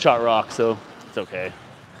shot rock, so it's okay.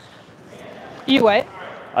 You what?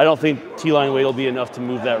 I don't think T-line weight will be enough to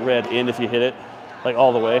move that red in if you hit it, like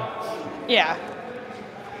all the way. Yeah.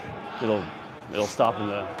 It'll stop in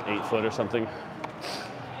the 8 foot or something.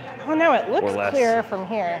 Oh no, it looks Or less. clearer from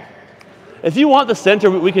here. If you want the center,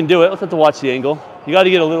 we can do it. Let's have to watch the angle. You got to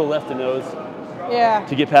get a little left of nose Yeah.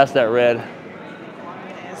 to get past that red. It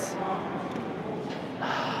is.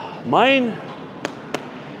 Mine,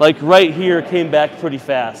 like right here, came back pretty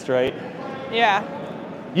fast, right? Yeah.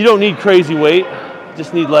 You don't need crazy weight.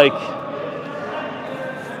 Just need like,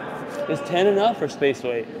 is 10 enough or space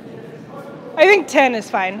weight? I think 10 is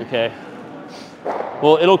fine. Okay.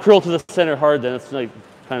 Well, it'll curl to the center hard then. It's like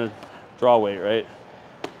kind of draw weight, right?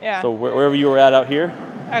 Yeah. So wherever you were at out here,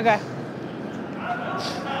 Okay.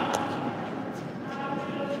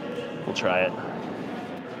 we'll try it.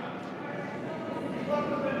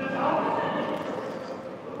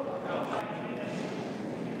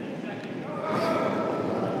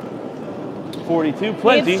 .42,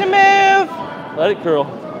 plenty. Needs to move. Let it curl.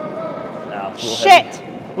 Nah, it's a little Shit. heavy.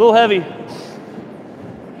 A little heavy. A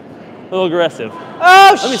little aggressive.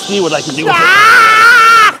 Oh, Let me see what I can do with it.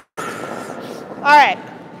 Ah! All right.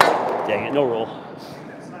 Dang it, no roll.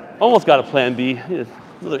 Almost got a plan B.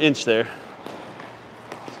 Another inch there.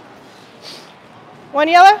 One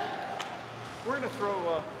yellow? We're going to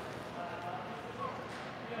throw.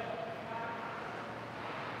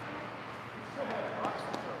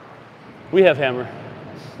 We have hammer.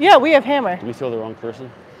 Yeah, we have hammer. Did we throw the wrong person?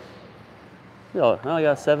 No, I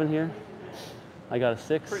got a 7 here. I got a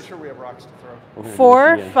 6. Pretty sure we have rocks to throw. We're gonna do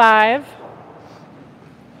 4, this again. 5,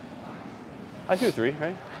 I threw 3,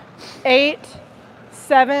 right? 8,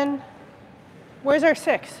 7. Where's our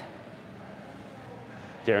 6?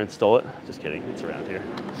 Darren stole it. Just kidding. It's around here.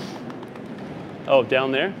 Oh,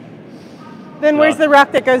 down there? Then where's the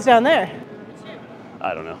rock that goes down there?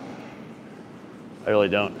 I don't know. I really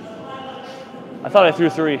don't. I thought I threw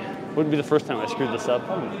 3. Wouldn't be the first time I screwed this up.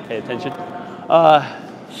 Pay attention.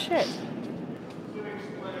 Shit.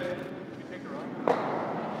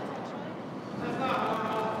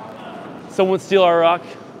 Someone steal our rock.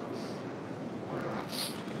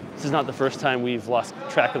 This is not the first time we've lost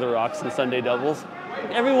track of the rocks in Sunday doubles.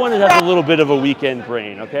 Everyone has a little bit of a weekend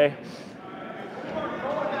brain, okay?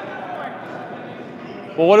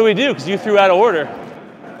 Well, what do we do? Because you threw out of order.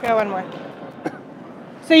 Go one more.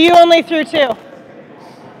 So you only threw 2.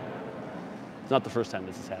 It's not the first time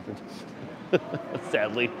this has happened,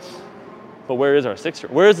 sadly. But where is our 6?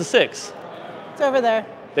 Where is the 6? It's over there.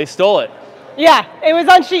 They stole it. Yeah, it was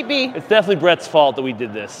on sheet B. It's definitely Brett's fault that we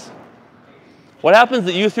did this. What happens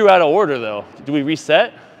that you threw out of order, though? Do we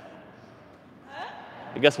reset?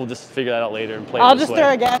 I guess we'll just figure that out later and play I'll it this just way.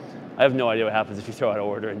 throw again. I have no idea what happens if you throw out of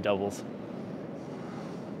order in doubles.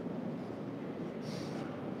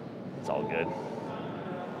 It's all good.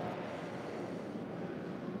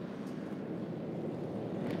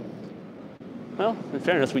 Well, in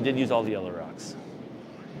fairness, we did use all the yellow rocks.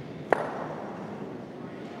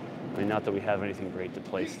 I mean, not that we have anything great to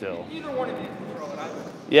play still. Either one of you can throw it.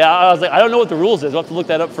 Yeah, I was like, I don't know what the rules is. We'll have to look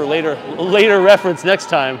that up for later reference next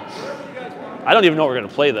time. I don't even know what we're going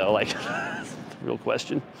to play, though. Like, that's the real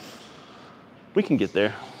question. We can get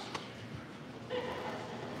there.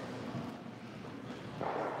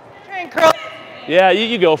 Try and curl. Yeah,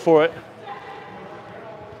 you go for it.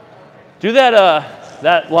 Do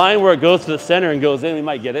that line where it goes to the center and goes in. We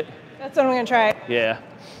might get it. That's what I'm going to try. Yeah.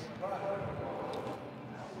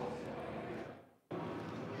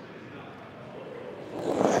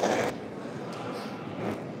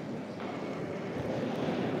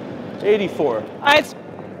 .84.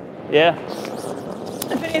 Yeah.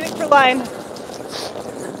 If anything for line.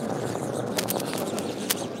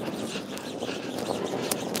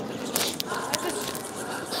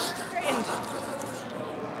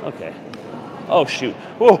 Okay. Oh shoot.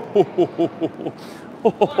 I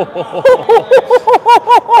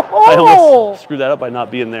almost screwed that up by not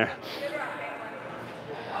being there.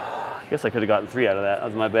 I guess I could have gotten 3 out of that. That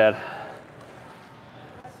was my bad.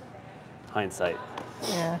 Hindsight.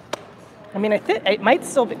 Yeah. I mean, it might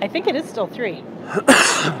still be. I think it is still 3.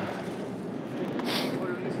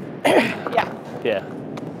 Yeah. Yeah.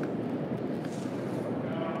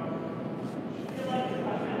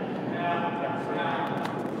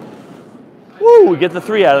 Woo, we get the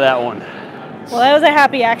 3 out of that one. Well, that was a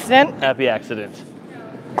happy accident. Happy accident.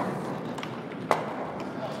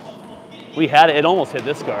 We had it. It almost hit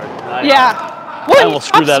this guard. Yeah. I almost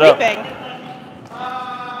screwed that up. Sweeping.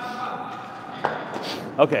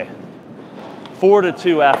 Okay.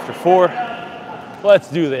 4-2 after 4. Let's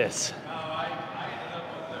do this.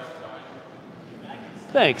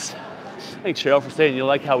 Thanks. Thanks, Cheryl, for saying you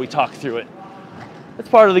like how we talk through it. It's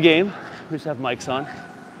part of the game. We just have mics on.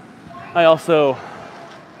 I also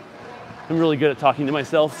am really good at talking to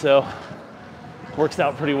myself, so Works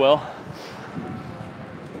out pretty well.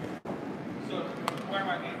 So, where am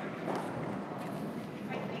I going?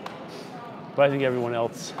 But I think everyone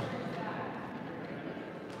else.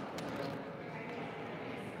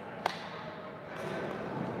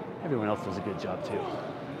 Everyone else does a good job too.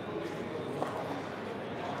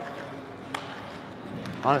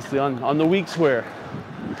 Honestly, on the weeks where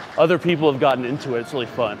other people have gotten into it, it's really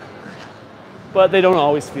fun. But they don't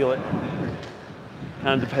always feel it.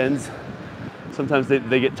 Kind of depends. Sometimes they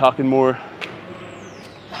get talking more.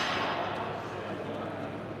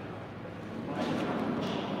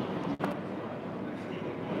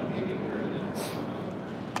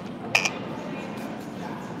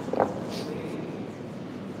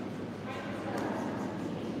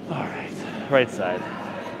 All right, right side.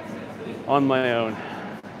 On my own.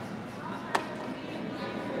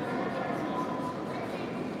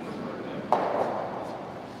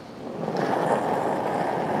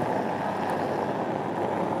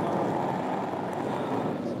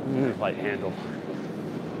 Light handle.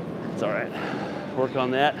 It's all right. Work on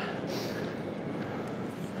that.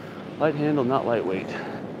 Light handle, not lightweight.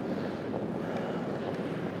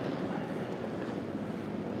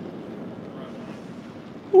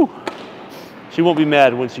 Whew. She won't be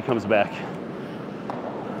mad when she comes back.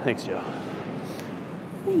 Thanks, Joe.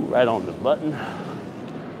 Ooh, right on the button.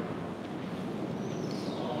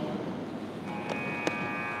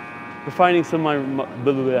 Refining some of my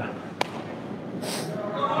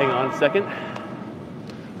hang on a second.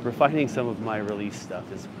 Refining some of my release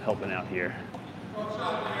stuff is helping out here.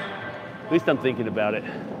 At least I'm thinking about it.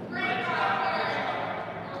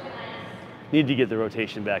 Need to get the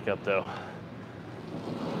rotation back up though.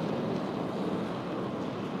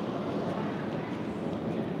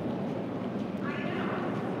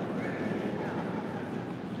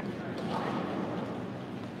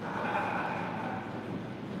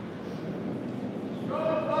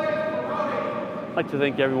 I'd like to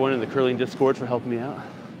thank everyone in the curling Discord for helping me out.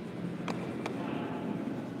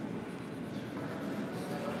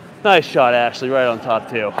 Nice shot, Ashley, right on top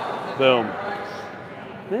too. Boom.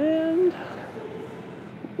 And,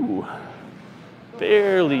 ooh,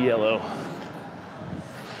 barely yellow.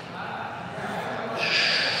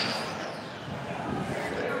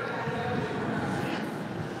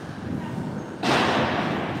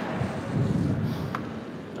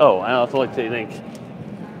 Oh, I also like to thank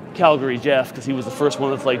Calgary Jeff, because he was the first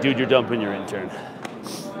one that's like, dude, you're dumping your intern.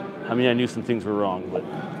 I mean, I knew some things were wrong, but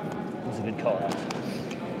it was a good call out.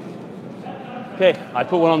 Okay, I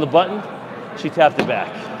put one on the button. She tapped it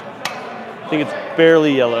back. I think it's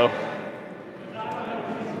barely yellow.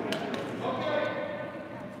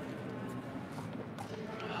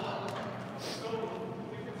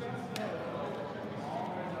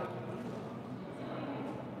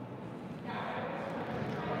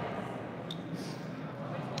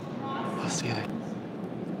 Let's see it.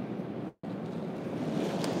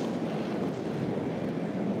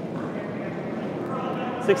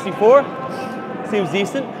 $64. Seems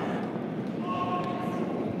decent.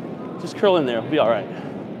 Just curl in there, it'll be all right.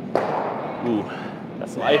 Ooh,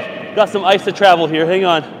 got some ice to travel here, hang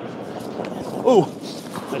on. Ooh,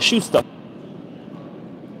 my shoe stuck.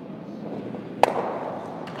 I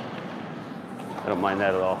don't mind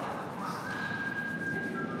that at all.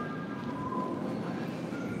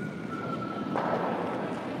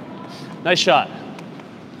 Nice shot.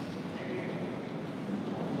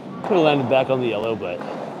 Could have landed back on the yellow, but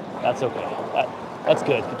that's okay. That's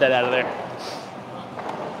good. Get that out of there.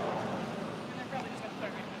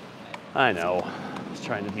 I know. Just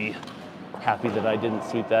trying to be happy that I didn't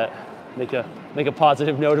sweep that. Make a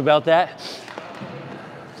positive note about that.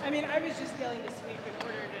 I mean, I was just yelling to sweep in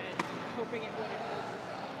order to hoping it would have.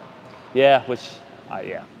 Yeah,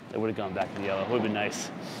 yeah, it would have gone back to the yellow. It would have been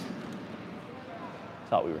nice.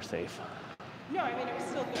 Thought we were safe. No, I mean, it was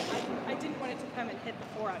still good. I didn't want it to come and hit the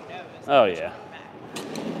 4 on nose. Oh, yeah.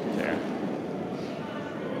 Fair.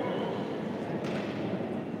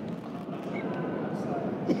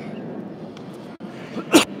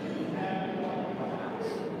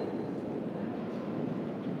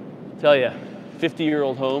 Tell you,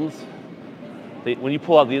 50-year-old homes, when you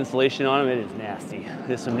pull out the insulation on them, it is nasty.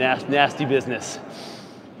 It's some nasty business.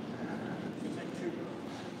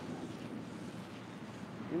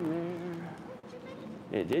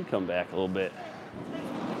 It did come back a little bit.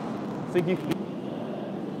 I think you can.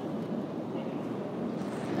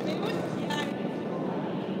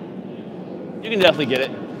 You can definitely get it.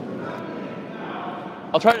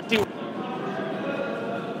 I'll try to see.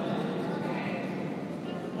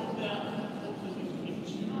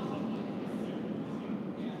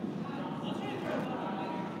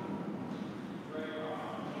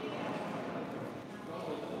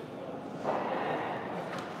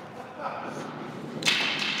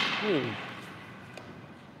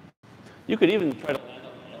 You could even try to land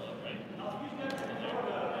on the yellow, right?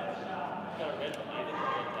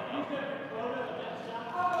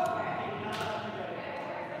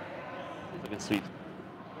 Looking sweet.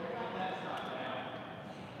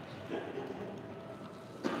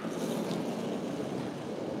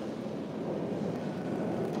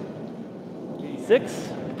 Six?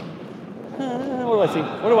 What do I think?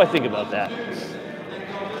 What do I think about that?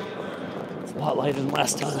 It's a lot lighter than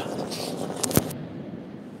last time.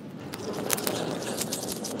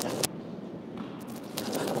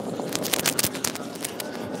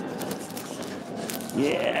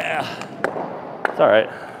 Yeah. It's all right.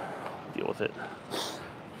 Deal with it.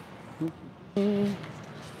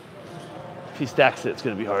 If he stacks it, it's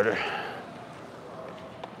going to be harder.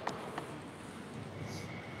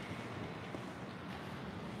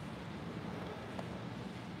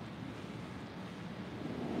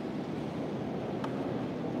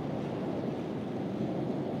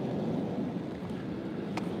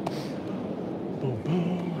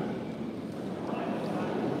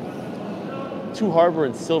 Two Harbor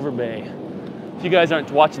and Silver Bay. If you guys aren't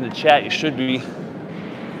watching the chat, you should be.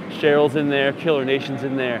 Cheryl's in there, Killer Nation's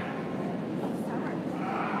in there.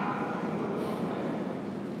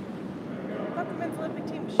 I thought the men's Olympic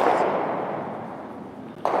team was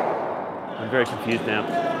I'm very confused now.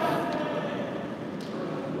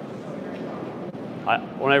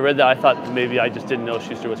 When I read that, I thought maybe I just didn't know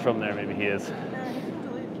Schuster was from there. Maybe he is. No, he's from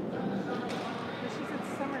Duluth. But she said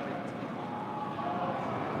summer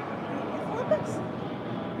Olympics.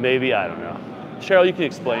 Maybe, I don't know. Cheryl, you can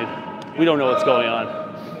explain. We don't know what's going on.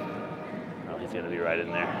 Oh, he's gonna be right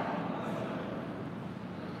in there.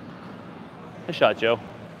 Nice shot, Joe.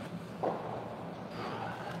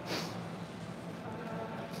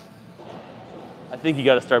 I think you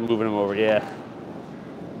gotta start moving him over, yeah.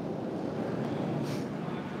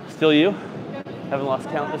 Still you? Haven't lost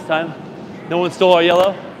count this time? No one stole our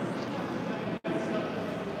yellow?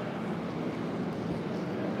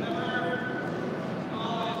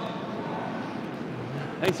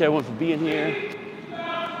 Thanks everyone for being here.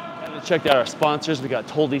 Haven't checked out our sponsors. We got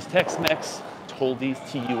Toldy's Tex-Mex, Toldy's,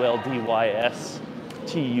 T-U-L-D-Y-S,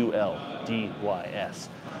 T-U-L-D-Y-S.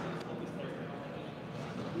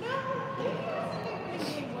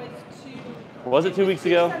 Was it 2 weeks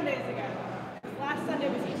ago? Sundays ago. Last Sunday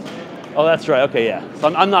was Easter. Oh, that's right. Okay, yeah.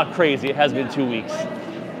 So I'm not crazy. It has been 2 weeks.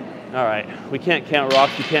 All right. We can't count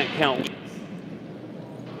rocks. We can't count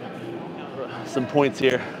some points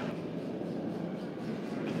here.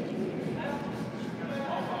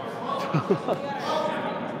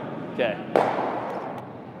 Okay.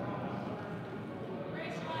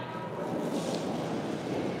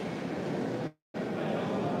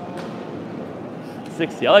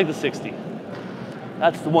 $60. I like the 60.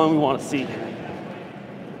 That's the one we want to see.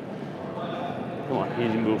 Come on, you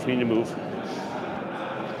need to move. You need to move.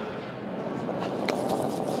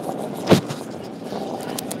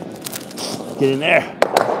 Get in there.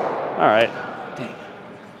 All right. Dang.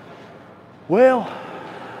 Well,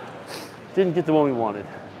 didn't get the one we wanted.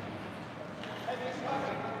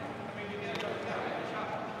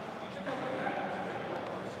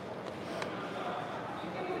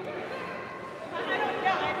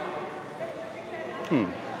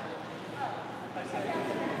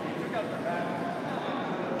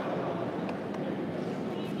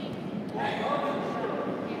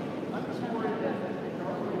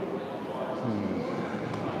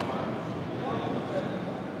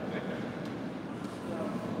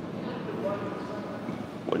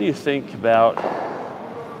 What do you think about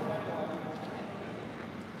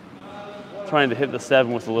trying to hit the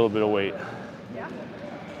 7 with a little bit of weight? Yeah.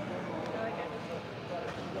 I like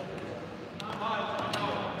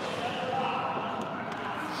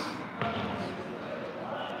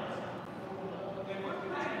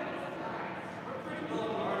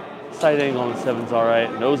it. Side angle on the 7's all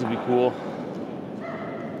right. Nose would be cool.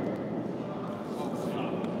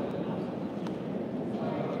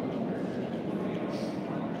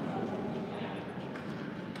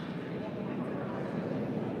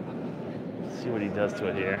 See what he does to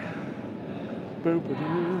it here.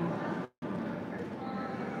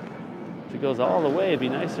 If it goes all the way, it'd be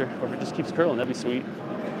nicer. Or if it just keeps curling, that'd be sweet.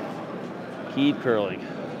 Keep curling.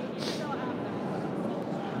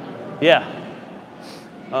 Yeah.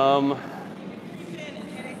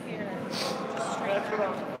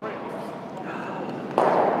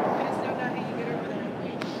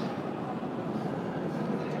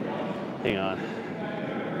 Hang on.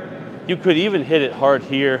 You could even hit it hard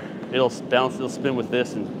here. It'll bounce, it'll spin with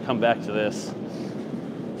this and come back to this.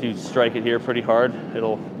 If you strike it here pretty hard,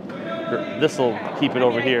 this will keep it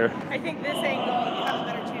over here. I think this angle, you have a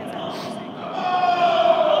better chance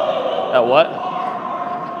At what?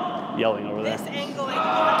 Yelling over there. This angle, I think you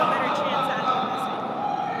have a better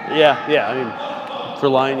chance at Yeah, I mean, for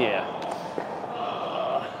line, yeah.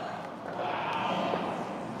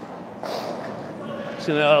 Just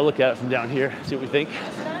gonna look at it from down here, see what we think.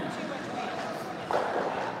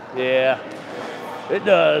 Yeah, it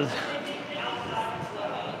does.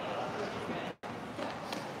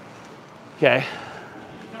 Okay.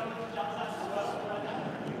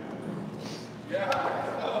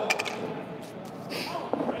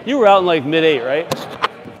 You were out in like mid-8, right?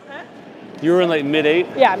 Huh? You were in like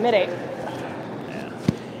mid-8? Yeah, mid-8. Yeah.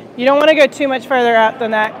 You don't want to go too much further out than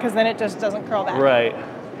that because then it just doesn't curl back. Right.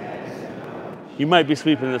 You might be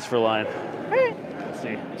sweeping this for line. All right. Let's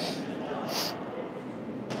see.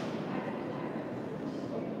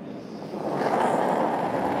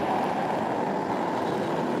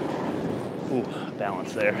 Ooh,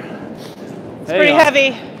 balance there. It's pretty heavy.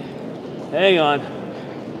 Hang on.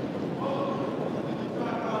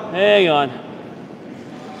 Hang on.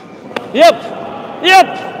 Yep.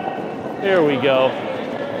 There we go.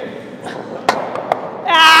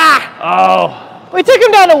 Ah! Oh. We took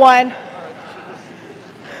him down to 1.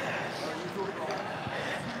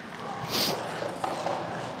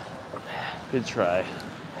 Good try.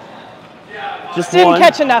 Just Didn't one.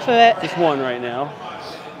 catch enough of it. Just one right now.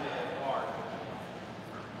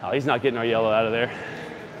 Oh, he's not getting our yellow out of there.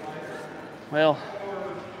 Well,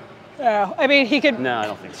 Oh, I mean, he could. no, I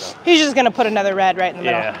don't think so. He's just going to put another red right in the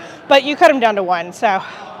middle. Yeah. But you cut him down to 1, so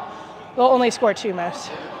we'll only score 2 most.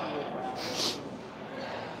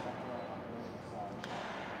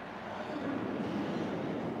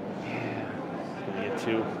 Gonna get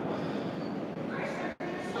 2.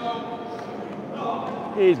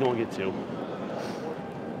 He's gonna get 2.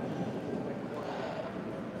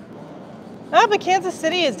 Oh, but Kansas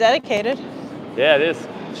City is dedicated. Yeah, it is.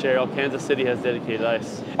 Cheryl, Kansas City has dedicated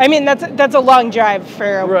ice. I mean, that's a long drive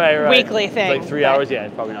for a Right. weekly thing. It's like 3 but- hours. Yeah,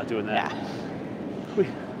 probably not doing that. Yeah.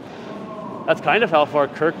 That's kind of how far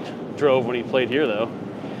Kirk drove when he played here, though.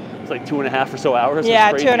 It's like 2.5 or so hours. Yeah,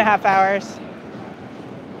 It's crazy. 2.5 hours.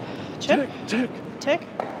 Chip? Tick. Tick?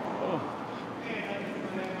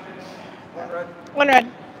 1 red.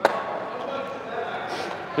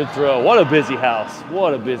 Good throw. What a busy house.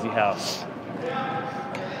 What a busy house.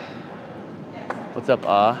 What's up,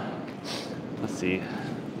 Let's see.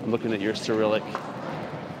 I'm looking at your Cyrillic.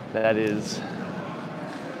 That is.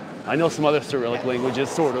 I know some other Cyrillic languages,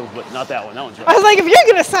 sort of, but not that one. That one's I right. was like, if you're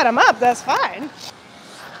going to set him up, that's fine.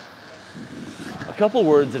 A couple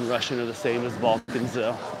words in Russian are the same as Balkans,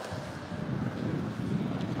 though.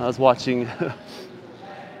 I was watching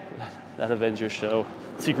that Avengers show,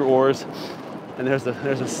 Secret Wars, and there's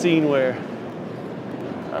a scene where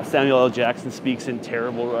Samuel L. Jackson speaks in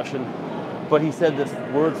terrible Russian, but he said this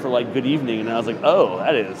word for like good evening, and I was like, oh,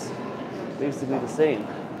 that is basically the same.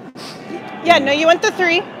 Yeah, no, you went the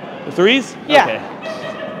 3. The 3s? Yeah.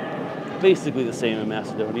 Okay. Basically the same in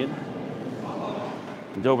Macedonian.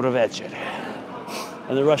 Dobro večer.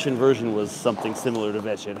 And the Russian version was something similar to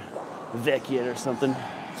večer. Vekir or something.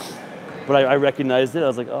 But I recognized it. I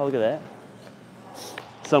was like, oh, look at that.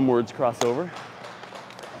 Some words cross over.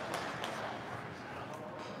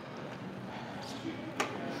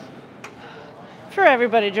 For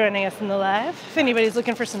everybody joining us in the live, if anybody's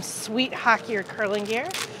looking for some sweet hockey or curling gear,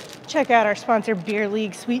 check out our sponsor Beer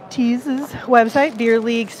League Sweet Tees' website, Beer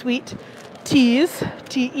League Sweet Tees,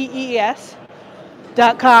 TEES.com.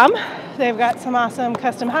 They've got some awesome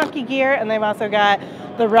custom hockey gear, and they've also got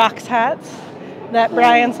the Rocks hats that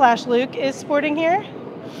Brian/Luke is sporting here.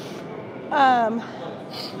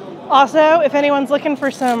 Also, if anyone's looking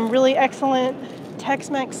for some really excellent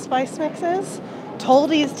Tex-Mex spice mixes,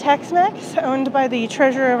 Toldy's Tex-Mex, owned by the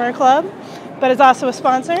treasurer of our club, but is also a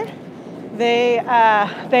sponsor. They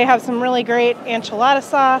have some really great enchilada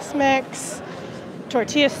sauce mix,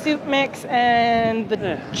 tortilla soup mix, and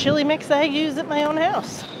the chili mix I use at my own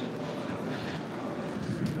house.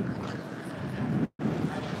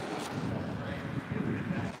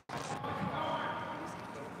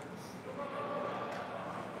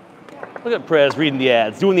 Look at Perez reading the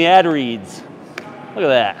ads, doing the ad reads. Look at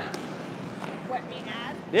that. What, me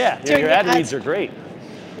add? Yeah, Doing your the ad ads. reads are great.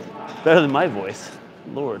 Better than my voice.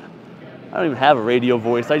 Lord. I don't even have a radio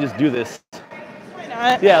voice. I just do this. Why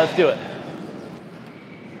not? Yeah, let's do it.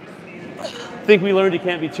 Think we learned you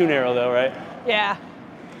can't be too narrow, though, right? Yeah.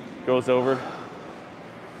 Goes over.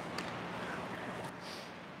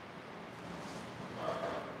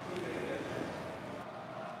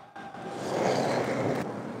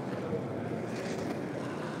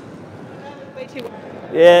 Way too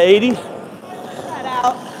Yeah, 80. flat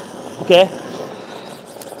out. Okay.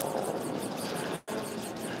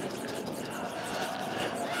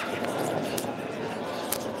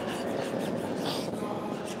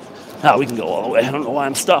 Ah, we can go all the way. I don't know why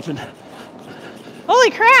I'm stopping. Holy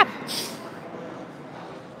crap!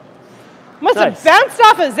 Must Nice. have bounced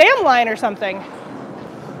off a Zam line or something.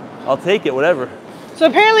 I'll take it, whatever. So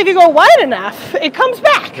apparently if you go wide enough, it comes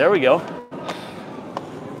back. There we go.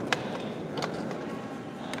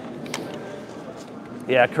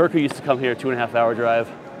 Yeah, Kirker used to come here, 2.5 hour drive.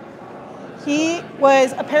 He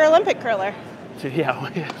was a Paralympic curler. So yeah,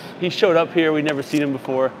 he showed up here. We'd never seen him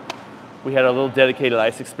before. We had a little dedicated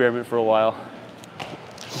ice experiment for a while.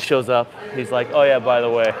 He shows up. He's like, oh yeah, by the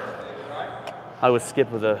way, I was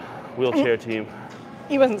Skip with a wheelchair team.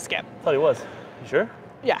 He wasn't Skip. Thought he was. You sure?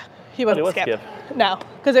 Yeah, he wasn't was Skip. Skip. No,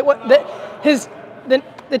 because it was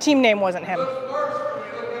the team name wasn't him.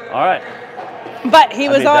 All right. But he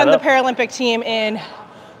was made on that the up. Paralympic team in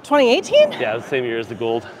 2018. Yeah, it was the same year as the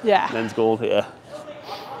gold. Yeah. Men's gold, yeah.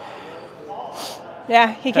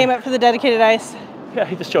 Yeah, he came up for the dedicated ice. Yeah,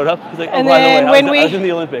 he just showed up. He's like, oh, And by the way, then I when was in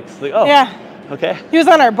the Olympics. Like, oh, Yeah, okay. he was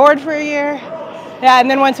on our board for a year. Yeah, and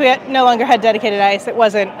then once we no longer had dedicated ice, it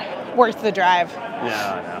wasn't worth the drive.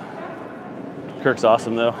 Yeah, I know. Kirk's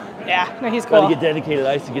awesome though. Yeah, no, he's Got cool. to get dedicated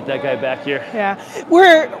ice to get that guy back here. Yeah,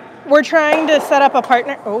 we're trying to set up a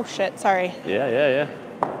partner. Oh shit, sorry. Yeah.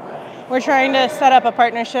 We're trying to set up a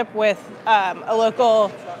partnership with a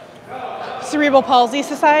local cerebral palsy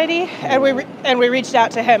society, and we reached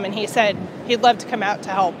out to him, and he said he'd love to come out to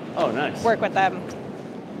help Oh, nice. work with them.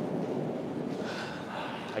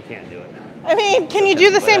 I can't do it. I mean, can you do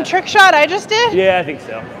the same trick shot I just did? Yeah, I think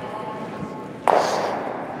so.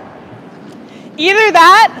 Either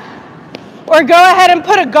that, or go ahead and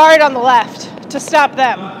put a guard on the left to stop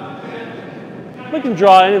them. We can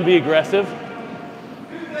draw in and be aggressive.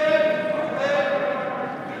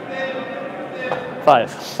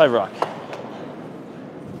 5 rock.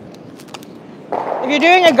 If you're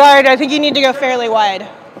doing a guard, I think you need to go fairly wide.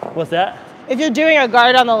 What's that? If you're doing a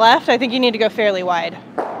guard on the left, I think you need to go fairly wide.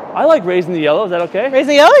 I like raising the yellow. Is that okay? Raise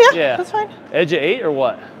the yellow, yeah, Yeah. that's fine. Edge of 8 or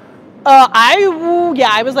what?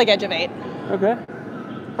 I was like edge of 8. Okay.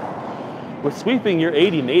 With sweeping, your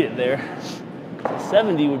 80 made it there.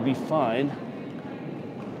 70 would be fine.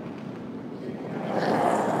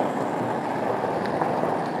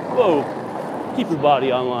 Whoa. Keep your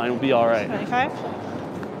body online. We'll be all right. 25.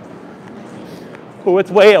 Oh,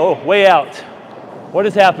 it's way out. What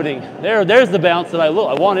is happening? There's the bounce that I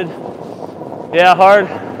wanted. Yeah, hard.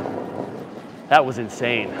 That was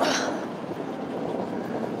insane.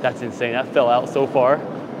 That's insane. That fell out so far.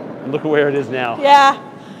 And look at where it is now. Yeah,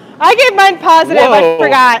 I gave mine positive. Whoa. I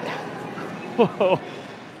forgot. Whoa.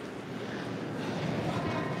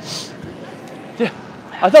 Yeah,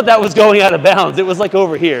 I thought that was going out of bounds. It was like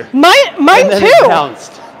over here. Mine And then too. it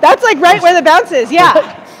bounced. That's like right where the bounce is. Yeah,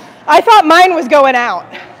 I thought mine was going out.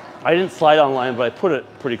 I didn't slide on line, but I put it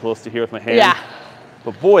pretty close to here with my hand. Yeah.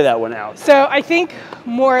 But boy, that went out. So I think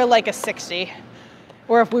more like a 60,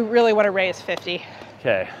 or if we really want to raise 50.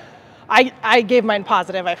 Okay, I gave mine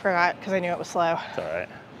positive. I forgot because I knew it was slow. it's all right.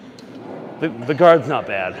 The guard's not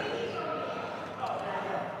bad.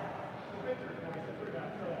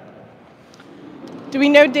 Do we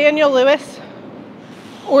know Daniel Lewis?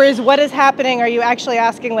 Or is what is happening, are you actually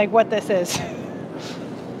asking like what this is?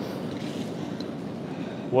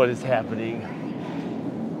 What is happening?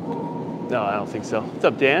 No, I don't think so. What's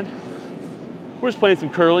up, Dan? We're just playing some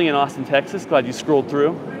curling in Austin, Texas. Glad you scrolled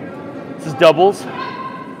through. This is doubles. All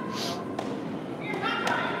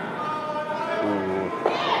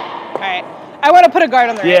right, I want to put a guard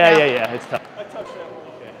on the right now. Yeah, it's tough.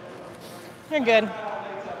 You're good.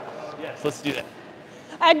 Yes, let's do that.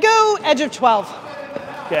 I'd go edge of 12.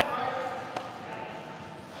 Okay.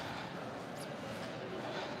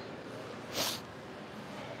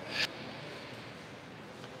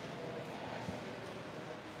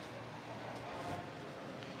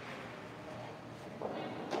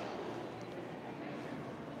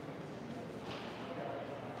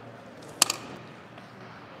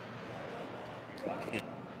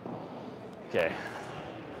 Okay.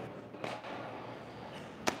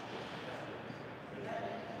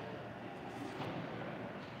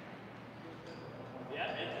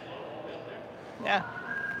 Yeah.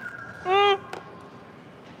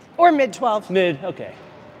 Or mid 12. Mid, okay.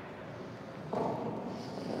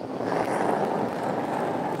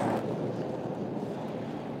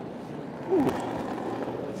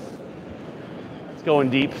 It's going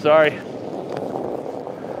deep, sorry.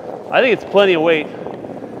 I think it's plenty of weight.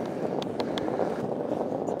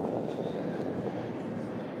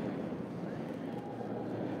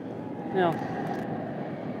 No.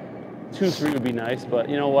 2-3 would be nice, but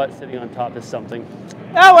you know what? Sitting on top is something.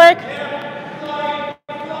 That'll work.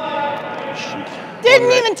 Shoot.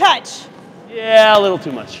 Didn't even touch. Yeah, a little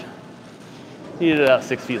too much. Needed it out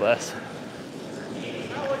 6 feet less.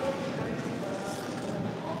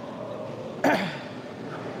 It's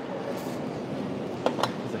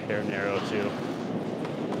a hair narrow too.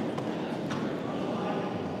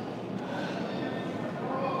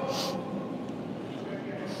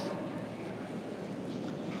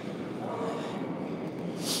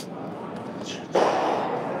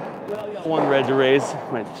 Well, you got one red to raise.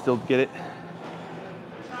 Might still get it.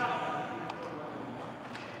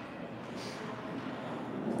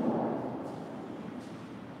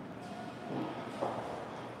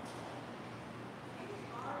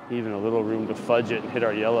 Even a little room to fudge it and hit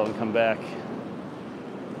our yellow and come back.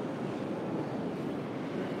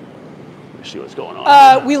 Let's see what's going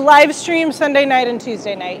on. We live stream Sunday night and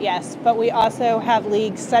Tuesday night, yes, but we also have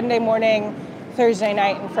leagues Sunday morning, Thursday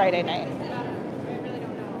night, and Friday night.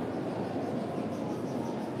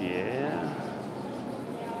 Yeah.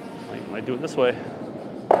 Might do it this way.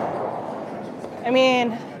 I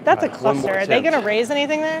mean, that's a Right, one more cluster. Are they attempt. going to raise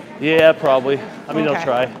anything there? Yeah, probably. I mean,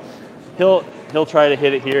 Okay. he'll try. He'll try to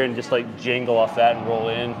hit it here and just like jangle off that and roll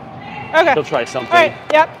in. Okay. He'll try something. All right,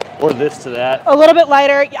 yep. Or this to that. A little bit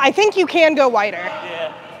lighter. I think you can go wider.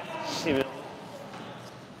 Yeah.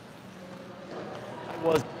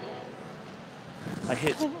 I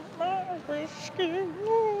hit.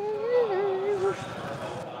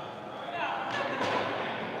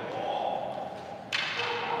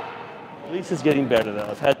 At least it's getting better though.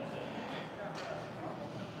 I've had.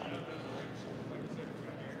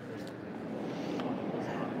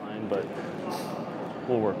 But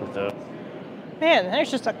we'll work with that. Man, there's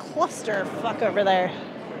just a cluster of fuck over there.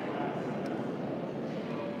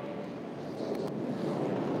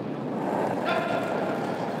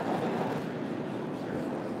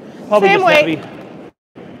 Probably Same just weight. heavy.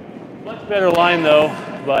 Much better line though,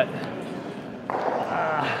 but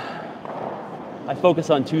I focus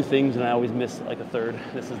on two things and I always miss like a third.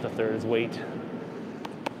 This is the third, is weight.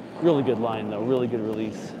 Really good line though, really good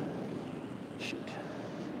release. Shoot.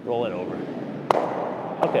 Roll it over.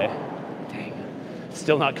 Okay. Dang.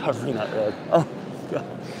 Still not covering that red. Oh, God.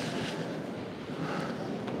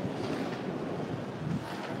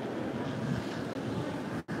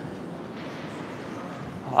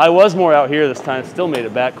 I was more out here this time, still made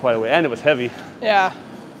it back quite a way, and it was heavy. Yeah.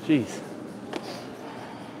 Jeez.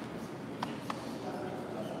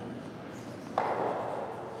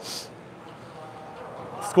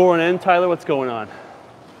 Scoring in, Tyler, what's going on?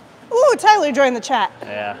 Ooh, Tyler joined the chat.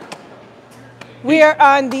 Yeah. We are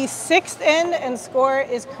on the 6th end, and score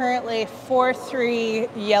is currently 4-3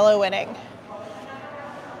 yellow winning.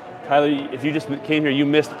 Tyler, if you just came here, you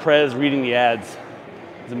missed Prez reading the ads.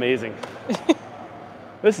 It's amazing.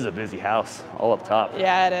 This is a busy house, all up top.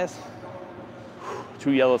 Yeah, it is.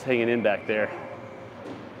 2 yellows hanging in back there.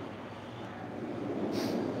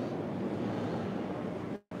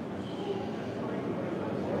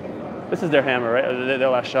 This is their hammer, right? Or their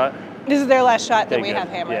last shot? This is their last shot, then Okay, we good. have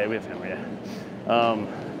hammer. Yeah, we have hammer, yeah.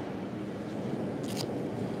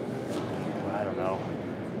 I don't know.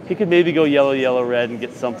 He could maybe go yellow, yellow, red and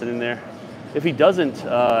get something in there. If he doesn't,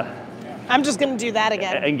 I'm just going to do that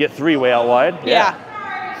again. and get 3 way out wide. Yeah.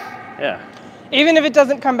 Yeah. Even if it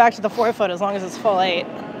doesn't come back to the 4 foot, as long as it's full 8.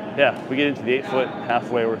 Yeah, we get into the 8 foot,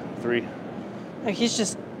 halfway, we're 3. Like he's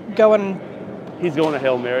just going. He's going to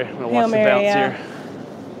Hail Mary. I'm gonna Hail watch the Mary, bounce yeah. here.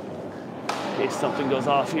 In case something goes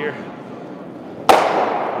off here.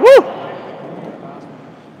 Woo!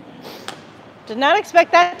 Did not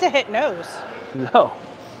expect that to hit nose. No.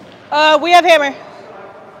 We have hammer.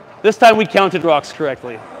 This time we counted rocks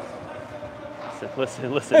correctly.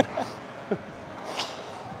 Listen.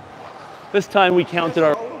 This time we counted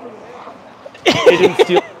our. They didn't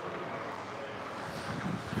steal.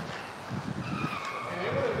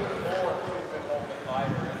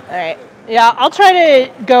 All right. Yeah, I'll try to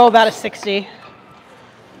go about a 60.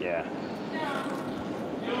 Yeah.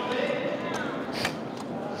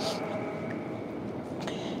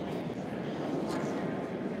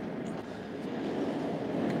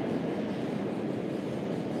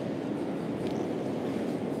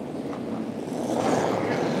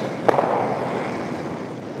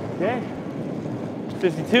 Okay.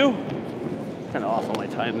 52. Kind of off on my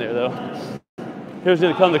time there though. Here's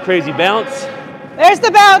gonna come the crazy bounce. There's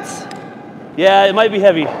the bounce. Yeah, it might be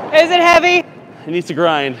heavy. Is it heavy? It needs to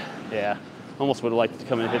grind. Yeah. Almost would have liked to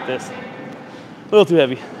come in and hit this. A little too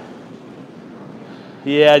heavy.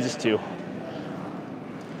 Yeah, just 2.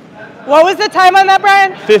 What was the time on that,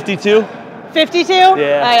 Brian? 52. 52? Yeah. Oh,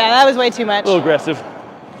 yeah, that was way too much. A little aggressive.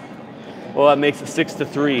 Well, that makes it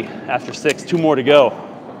 6-3 after 6. 2 more to go.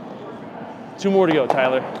 2 more to go,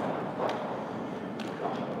 Tyler.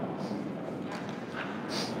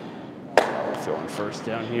 So.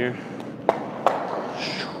 down here.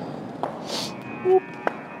 Whoop.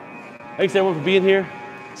 Thanks everyone for being here.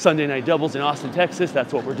 Sunday night doubles in Austin, Texas.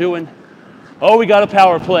 That's what we're doing. Oh, we got a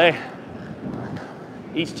power play.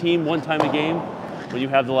 Each team, one time a game. When you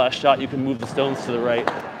have the last shot, you can move the stones to the right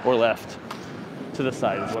or left. To the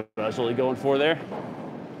side is what I was really going for there.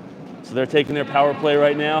 So they're taking their power play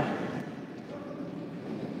right now.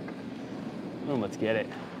 Oh, let's get it.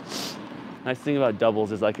 Nice thing about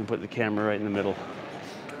doubles is I can put the camera right in the middle.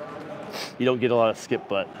 You don't get a lot of skip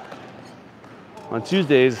butt. On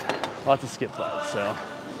Tuesdays, lots of skip butt, so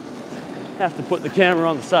have to put the camera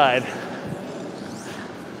on the side.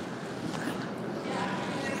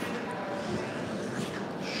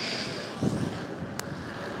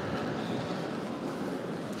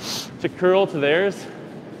 To curl to theirs,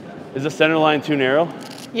 is the center line too narrow?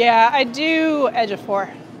 Yeah, I do edge of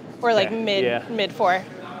 4, or like Okay, mid 4.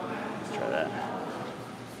 Let's try that.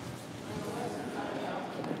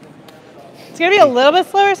 It's gonna be a little bit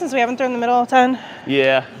slower since we haven't thrown the middle a ton.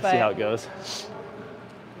 Yeah, But see how it goes.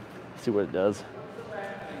 See what it does.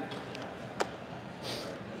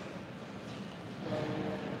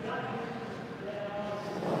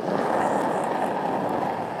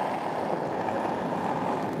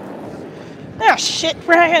 Oh shit,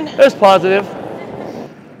 Brian. It's positive.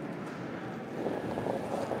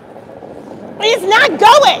 He's not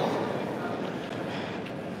going.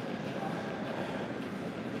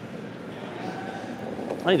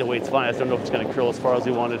 I think the weight's fine. I just don't know if it's going to curl as far as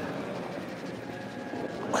we wanted.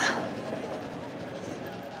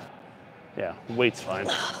 Yeah, weight's fine.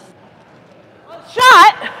 Shot.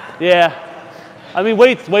 Yeah, I mean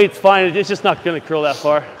weight's fine. It's just not going to curl that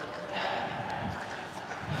far.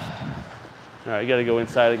 All right, you got to go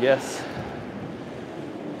inside, I guess.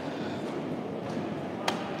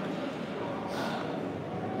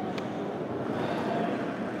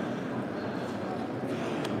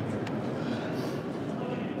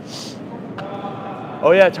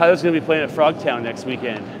 Oh yeah, Tyler's going to be playing at Frogtown next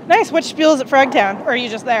weekend. Nice. Which spiel is at Frogtown? Or are you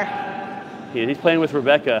just there? Yeah, he's playing with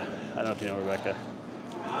Rebecca. I don't know if you know Rebecca.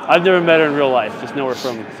 I've never met her in real life, just know her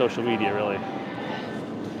from social media, really.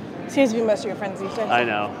 Seems to be most of your friends these days. I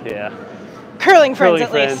know, yeah. Curling friends, Curling at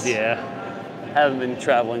friends, least. yeah. Haven't been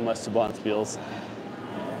traveling much to Bonspiels.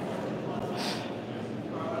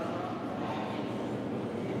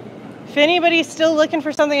 If anybody's still looking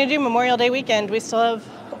for something to do Memorial Day weekend, we still have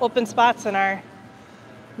open spots in our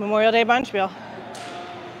Memorial Day Bonspiel.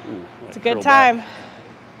 Ooh, It's a good curl time.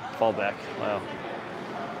 Back. Fall back, wow.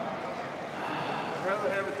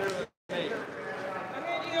 I'm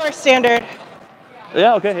gonna do our standard.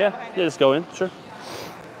 Yeah, okay, yeah. Yeah, just go in, sure.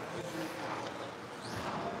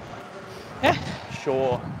 Yeah.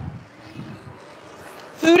 Sure.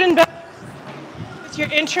 Food and beverage. With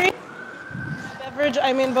your entry. Beverage,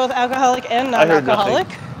 I mean both alcoholic and I heard non-alcoholic.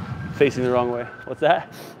 nothing. Facing the wrong way. What's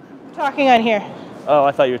that? I'm talking on here. Oh,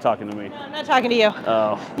 I thought you were talking to me. No, I'm not talking to you.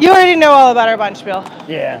 Oh, You already know all about our Bonspiel.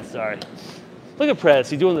 yeah, sorry. Look at Prez,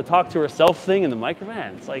 he's doing the talk to herself thing in the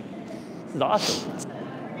microphone. It's like, this is awesome.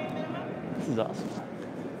 This is awesome.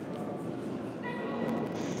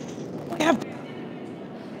 We have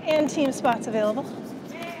and team spots available.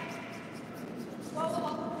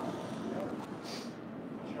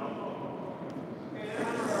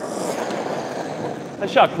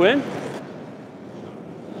 Nice shot, Quinn.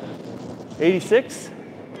 86.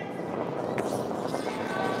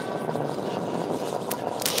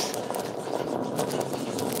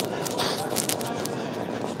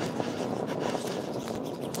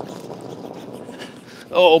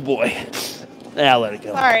 Oh boy. I'll let it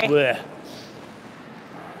go. Sorry. Blech.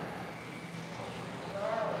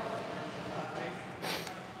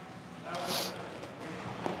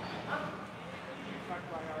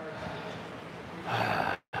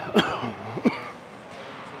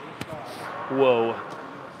 Whoa.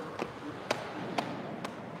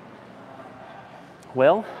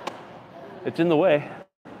 Well, it's in the way.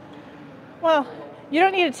 Well, you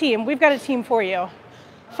don't need a team. We've got a team for you.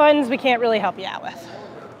 Funds we can't really help you out with.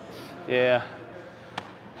 Yeah.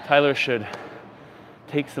 Tyler should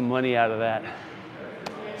take some money out of that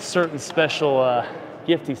certain special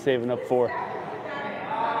gift he's saving up for.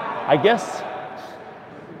 I guess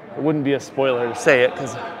it wouldn't be a spoiler to say it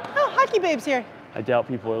because Oh, Hockey Babe's here. I doubt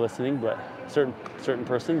people are listening, but certain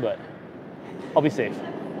person, but I'll be safe.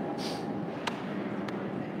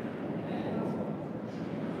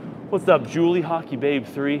 What's up, Julie? Hockey Babe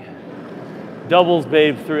 3. Doubles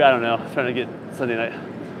Babe 3. I don't know. I'm trying to get Sunday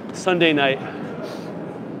night. Sunday night.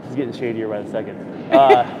 It's getting shadier by the second.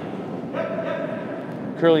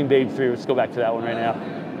 Curling Babe 3. Let's go back to that one right now.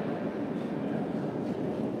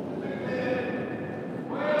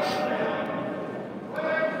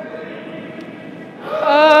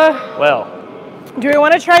 Well, do we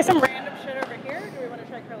want to try some random shit over here, or do we want to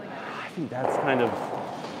try curling iron? I think that's kind of.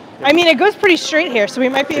 I mean, it goes pretty straight here, so we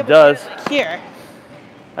might be able does. to get it like here.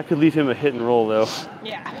 I could leave him a hit and roll though.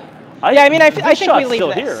 Yeah. Yeah, I mean, I think we shot's leave still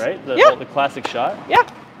this. here, right? Yeah. The classic shot. Yeah. I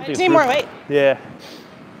think just it's need more good. weight. Yeah.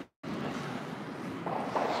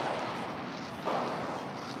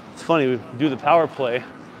 It's funny, we do the power play.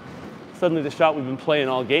 Suddenly the shot we've been playing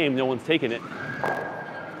all game, no one's taking it.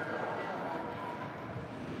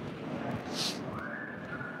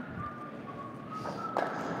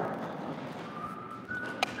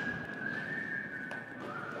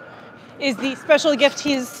 Is the special gift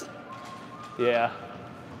he's... Yeah.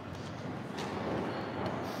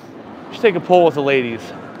 Just take a poll with the ladies.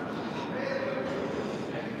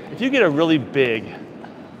 If you get a really big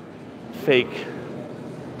fake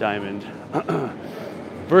diamond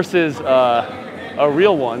versus a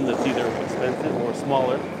real one that's either expensive or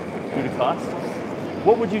smaller due to cost,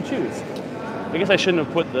 what would you choose? I guess I shouldn't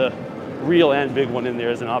have put the real and big one in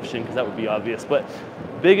there as an option because that would be obvious, but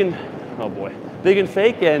big and, oh boy, big and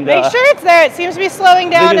fake and... Make sure it's there. It seems to be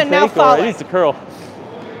slowing down and now It falling. needs to curl.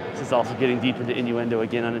 This is also getting deep into innuendo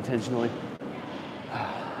again unintentionally.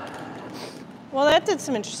 Well, that did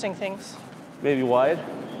some interesting things. Maybe wide.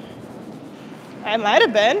 It might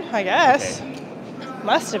have been, I guess. Okay.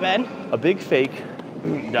 Must have been. A big fake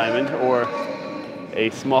diamond or a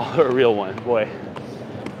smaller real one. Boy,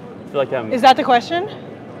 I feel like I'm... Is that the question?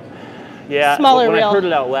 Yeah, smaller when real. I heard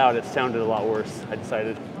it out loud, it sounded a lot worse, I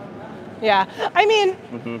decided. Yeah. I mean,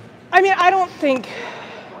 I don't think...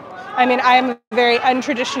 I mean, I am a very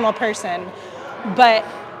untraditional person, but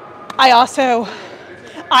I also...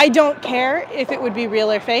 I don't care if it would be real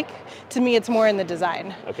or fake. To me, it's more in the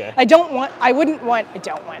design. Okay. I wouldn't want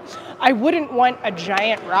a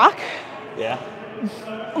giant rock. Yeah.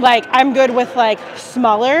 Like, I'm good with like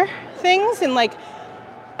smaller things and like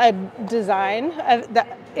a design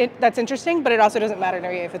that's interesting, but it also doesn't matter to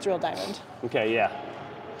me if it's real diamond. Okay, yeah.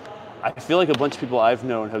 I feel like a bunch of people I've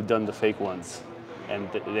known have done the fake ones, and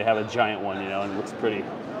they have a giant one, you know, and it looks pretty.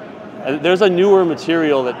 And there's a newer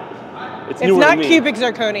material that it's newer not to me. cubic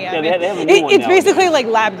zirconia. Yeah, they have a new one it's basically nowadays. like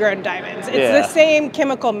lab-grown diamonds. It's Yeah. the same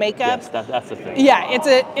chemical makeup. Yes, that's the thing. Yeah,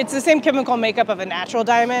 it's the same chemical makeup of a natural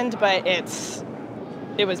diamond, but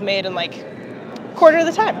it was made in like quarter of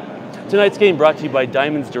the time. Tonight's game brought to you by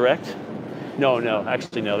Diamonds Direct. No,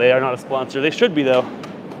 actually no, they are not a sponsor. They should be though.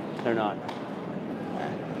 They're not.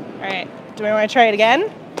 All right, do we want to try it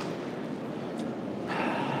again?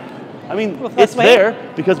 I mean, With less it's weight?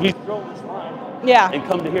 there because we throw this line Yeah, and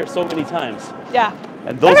come to here so many times. yeah.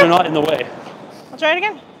 And those Okay. are not in the way. I'll try it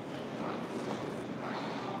again.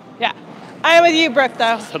 Yeah, I'm with you, Brooke,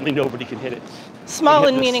 though. Suddenly nobody can hit it Small hit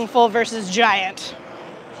and this. meaningful versus giant.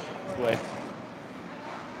 this way.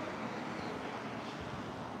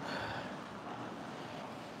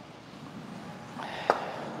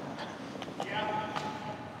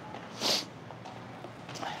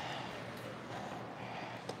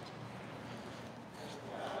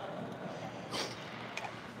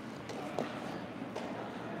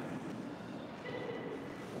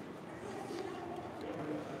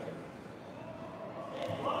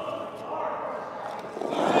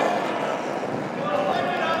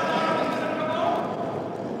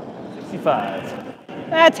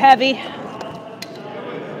 That's heavy.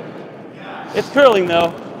 It's curling though.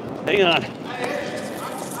 Hang on.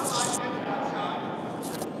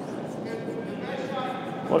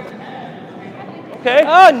 What? Okay.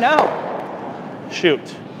 Oh no,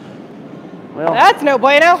 Shoot. Well, that's no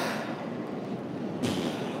bueno.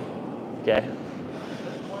 okay.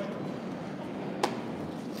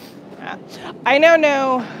 Yeah. I now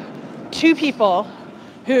know two people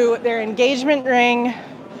who their engagement ring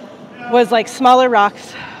was like smaller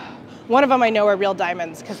rocks. One of them I know are real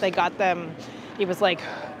diamonds because they got them. It was like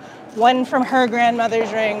one from her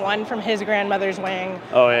grandmother's ring, one from his grandmother's ring,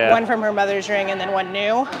 Oh, yeah. one from her mother's ring, and then one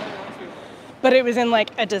new. But it was in like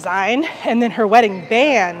a design, and then her wedding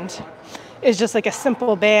band is just like a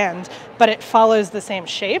simple band, but it follows the same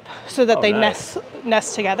shape so that Oh, they nice.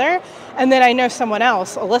 nest together. And then I know someone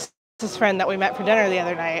else, Alyssa's friend that we met for dinner the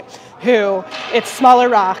other night, who it's smaller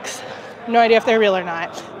rocks, no idea if they're real or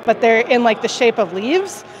not, but they're in like the shape of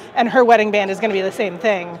leaves, and her wedding band is going to be the same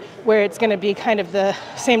thing, where it's going to be kind of the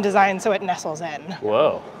same design so it nestles in.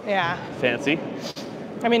 Whoa. Yeah. Fancy.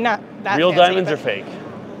 I mean, not that Real fancy, diamonds but- or fake?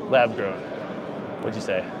 Lab grown. What'd you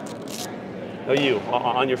say? No, you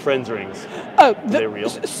on your friends' rings. Oh, they real?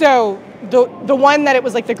 So the one that it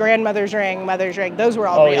was like the grandmother's ring, mother's ring, those were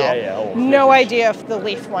all Oh, real. yeah. Oh, No vintage. idea if the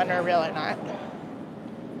leaf one are real or not.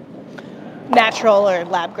 Natural or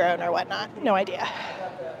lab grown or whatnot. No idea.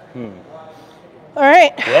 All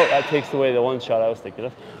right. Well, that takes away the one shot I was thinking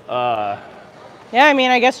of. Yeah, I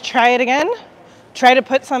mean, I guess try it again. Try to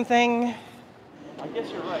put something. I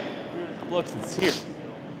guess you're right. Looks, it's here.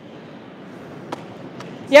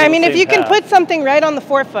 Yeah, I mean, if same you can path. put something right on the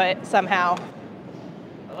forefoot somehow.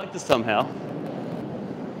 I like this somehow.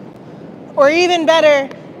 Or even better,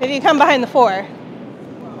 if you come behind the 4.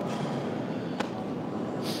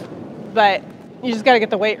 But you just got to get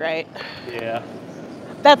the weight right. Yeah.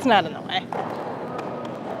 That's not in the way.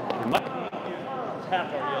 It might be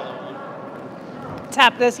tap our yellow one.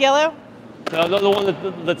 Tap this yellow? No, the one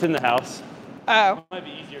that's in the house. Oh. It might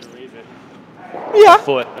be easier to raise it. Yeah.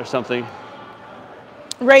 Foot or something.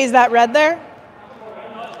 Raise that red there?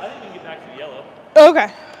 I think we can get back to the yellow.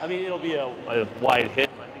 Okay. I mean, it'll be a wide hit.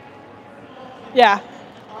 Yeah.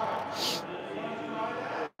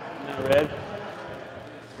 And then red.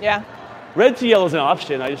 Yeah. Red to yellow is an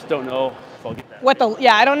option. I just don't know if I'll get that.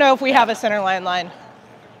 Yeah, I don't know if we have a center line.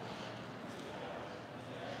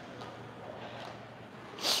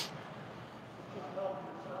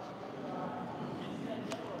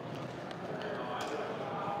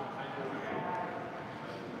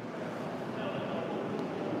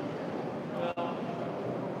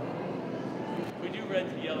 If we do red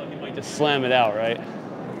to yellow, he might just slam it out, right?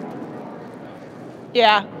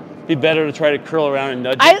 Yeah. Be better to try to curl around and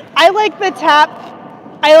nudge it. I like the tap.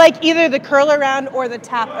 I like either the curl around or the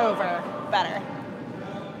tap over better.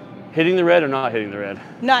 Hitting the red or not hitting the red?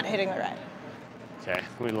 Not hitting the red. Okay,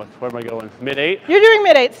 let me look. Where am I going? Mid-8? You're doing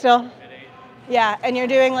mid-8 still. Mid-8. Yeah, and you're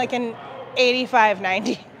doing like an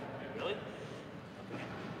 85-90. Really?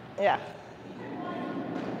 Yeah.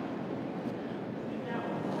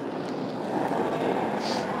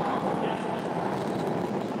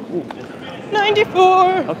 Ooh. 94.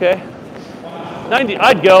 Okay. 90,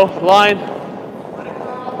 I'd go, line.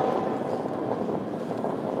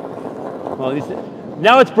 Well,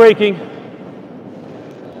 now it's breaking.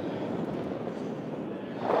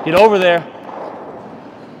 Get over there.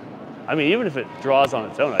 I mean, even if it draws on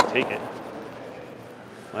its own, I'd take it.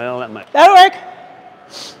 Well, that might. That'll work.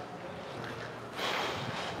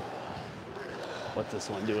 What's this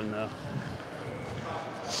one doing though?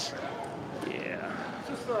 Yeah.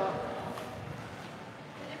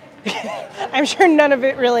 I'm sure none of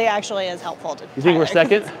it really actually is helpful to You think we're Tyler.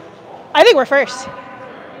 second? I think we're first.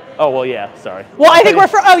 Oh, well, yeah, sorry. Well, I think we're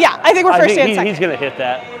first. Oh, yeah, I think we're first and second. He's going to hit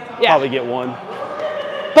that. Yeah. Probably get one.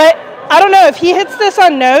 But I don't know, if he hits this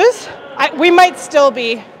on nose, we might still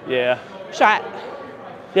be Yeah. shot.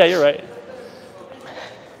 Yeah, you're right.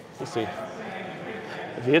 Let's see.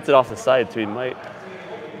 If he hits it off the side, too, he might.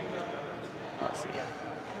 Let's see.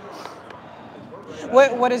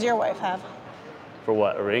 What does your wife have? For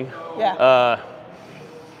what, a ring? Yeah.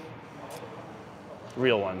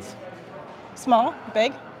 Real ones. Small?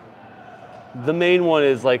 Big? The main one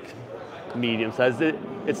is like medium size.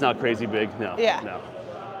 It's not crazy big, no. Yeah.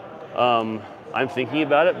 No. I'm thinking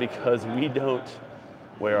about it because we don't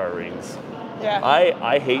wear our rings. Yeah.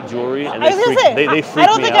 I hate jewelry, and I was gonna say, they freak me out.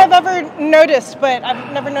 I don't think I've ever noticed, but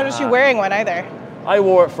I've never noticed you wearing one either. I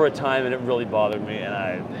wore it for a time, and it really bothered me,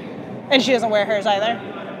 And she doesn't wear hers either?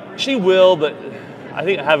 She will, but I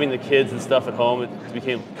think having the kids and stuff at home, it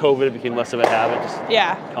became less of a habit, just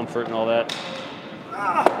Yeah. comfort and all that.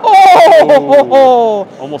 Oh!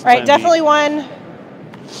 Almost All right, plan B. definitely one.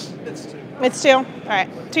 It's 2. All right,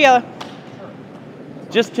 2 yellow.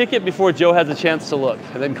 Just kick it before Joe has a chance to look,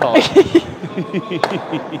 and then call it.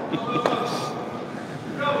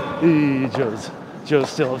 Joe's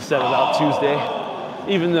still upset about Tuesday,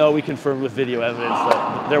 even though we confirmed with video evidence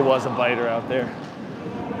that there was a biter out there.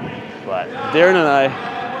 But Darren and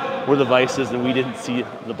I were the vices, and we didn't see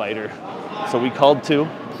the biter. So we called 2,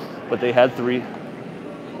 but they had 3.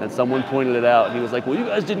 And someone pointed it out, and he was like, well, you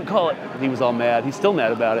guys didn't call it. And he was all mad. He's still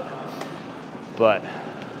mad about it. But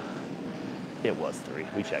it was 3.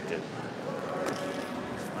 We checked it.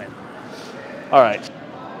 Fine. All right.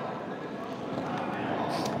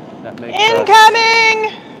 That makes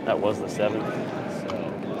Incoming! that was the 7th. So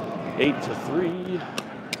 8-3.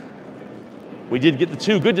 We did get the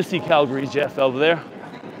 2. Good to see Calgary's Jeff over there.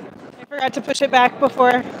 I forgot to push it back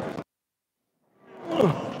before.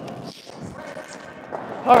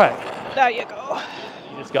 All right. There you go.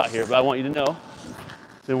 You just got here, but I want you to know,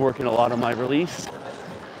 been working a lot on my release.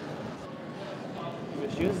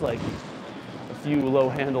 Issues like a few low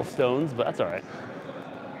handle stones, but that's all right.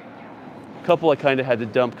 A couple I kind of had to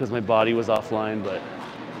dump because my body was offline, but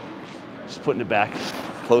just putting it back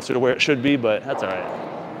closer to where it should be, but that's all right.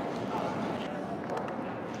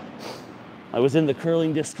 I was in the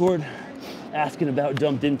curling Discord asking about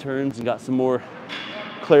dumped in turns and got some more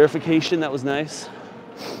clarification. That was nice.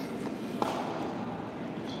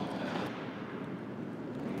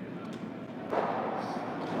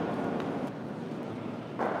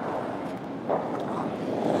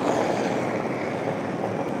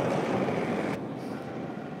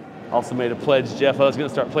 Also made a pledge, Jeff, I was going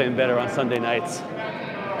to start playing better on Sunday nights.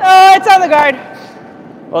 Oh, it's on the guard.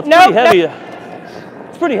 Well, it's Nope, pretty heavy.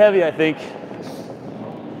 It's pretty heavy, I think.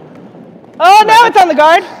 Oh, now it's on the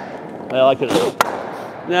guard. Well, I could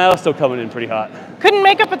have. No, it's still coming in pretty hot. Couldn't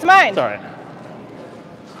make up its mind. It's all right.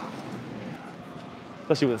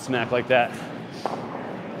 Especially with a smack like that.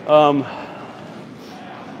 And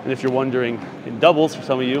if you're wondering, in doubles for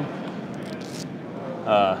some of you,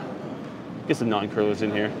 get some non-curlers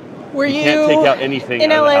in here. Were you can't take out anything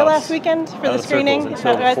in out of the LA house. last weekend for Out the of screening? circles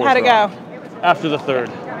until the fourth How'd it row. go? After the third.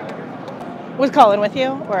 Was Colin with you,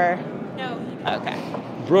 or? No. Okay.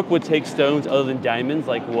 Brooke would take stones other than diamonds,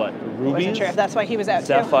 like what? Rubies? Wasn't sure if that's why he was out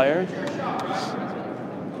Sapphire? too.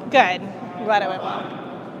 Good. I'm glad it went well.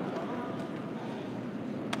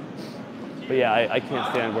 But yeah, I can't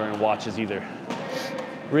stand wearing watches either.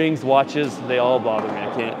 Rings, watches, they all bother me.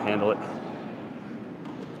 I can't handle it.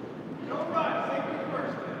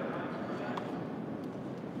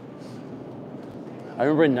 I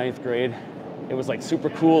remember in 9th grade, it was like super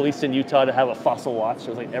cool, at least in Utah, to have a Fossil watch. It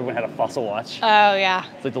was like everyone had a Fossil watch. Oh, yeah.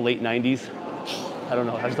 It's like the late 90s. I don't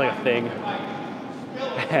know, it was like a thing.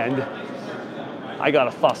 And I got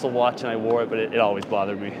a Fossil watch and I wore it, but it always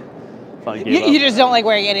bothered me. Finally gave You up. just don't like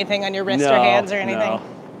wearing anything on your wrist or hands or anything? No.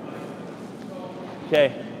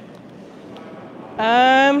 Okay.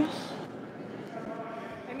 I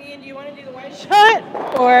mean, do you want to do the white shot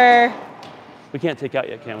or We can't take out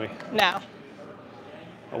yet, can we? no?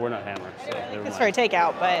 Oh, we're not hammering, so never It's mind. for a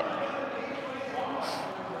takeout, but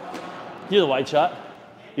Do the wide shot.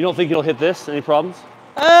 You don't think it'll hit this? Any problems?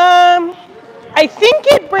 I think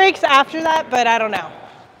it breaks after that, but I don't know.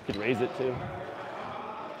 Could raise it too.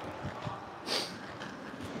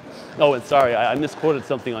 Oh, and sorry, I misquoted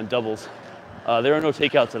something on doubles. There are no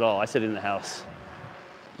takeouts at all. I said in the house.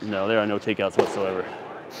 No, there are no takeouts whatsoever.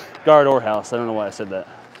 Guard or house. I don't know why I said that.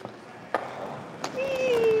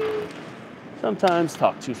 Sometimes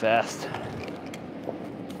talk too fast.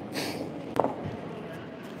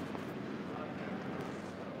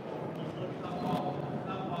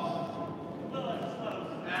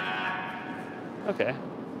 Okay.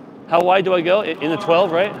 How wide do I go? In the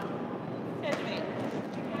 12, right?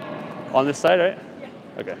 On this side, right? Yeah.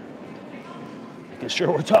 Okay. Making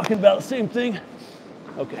sure we're talking about the same thing.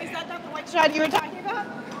 Okay. Is that not the white shot you were talking about?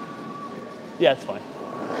 Yeah, it's fine.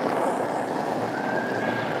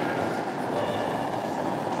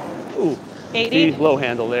 Ooh. 80. See, low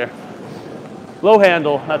handle there. Low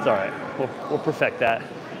handle, that's all right. We'll perfect that.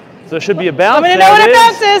 So it should be a bounce. I'm gonna There know when it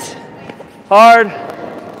is. bounces. Hard.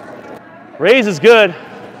 Raise is good.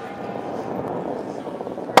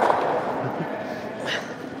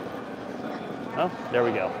 Oh, there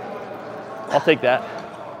we go. I'll take that.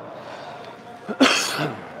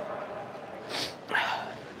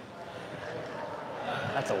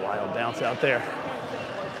 That's a wild bounce out there.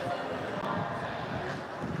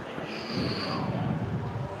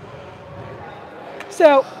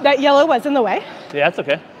 So that yellow was in the way. Yeah, that's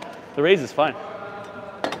okay. The raise is fine.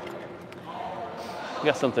 We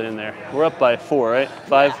got something in there. We're up by 4, right?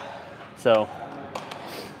 5? So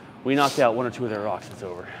we knocked out 1 or 2 of their rocks, it's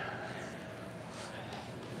over.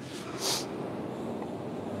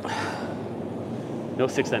 No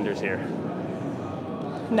 6-enders here.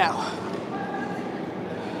 No.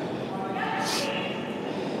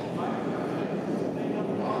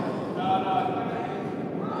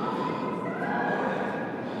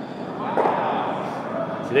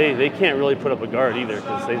 See, they can't really put up a guard either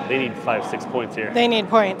because they need 5, 6 points here. They need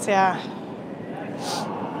points, yeah.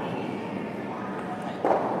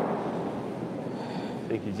 I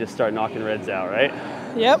think you just start knocking reds out, right?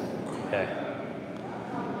 Yep. Okay.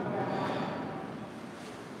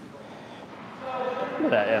 Look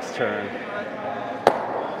at that S turn.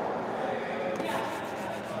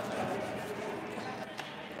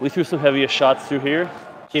 We threw some heaviest shots through here.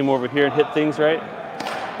 Came over here and hit things, right?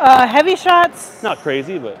 Heavy shots. Not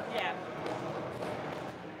crazy, but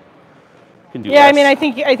can do Yeah, I less. mean,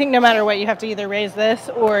 I think no matter what, you have to either raise this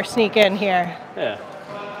or sneak in here. Yeah.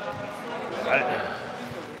 Got it.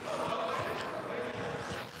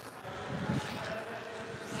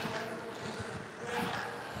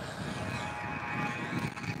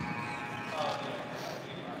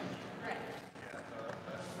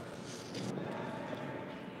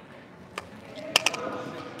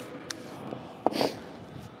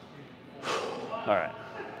 All right.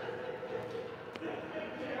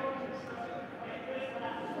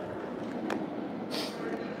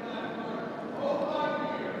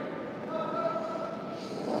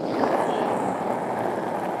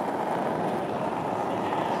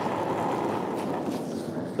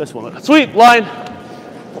 This one, sweet line.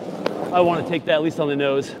 I want to take that at least on the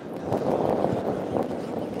nose.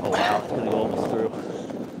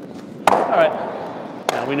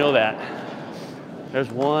 We know that. There's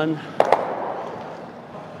one.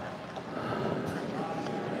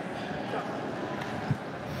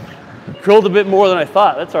 Curled a bit more than I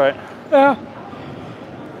thought. That's all right. Yeah.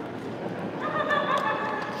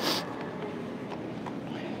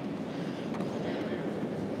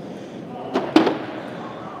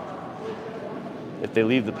 If they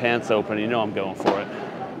leave the pants open, you know I'm going for it.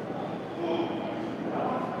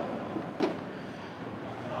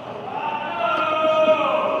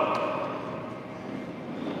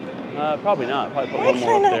 Probably not. Probably put one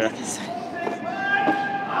more up there.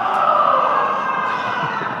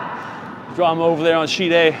 Draw them over there on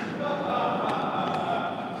sheet A.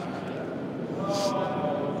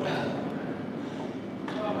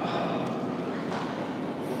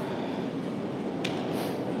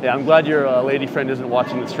 Yeah, I'm glad your lady friend isn't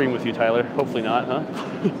watching the stream with you, Tyler. Hopefully not, huh?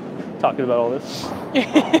 Talking about all this. All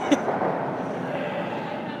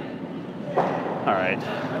right,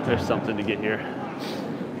 there's something to get here.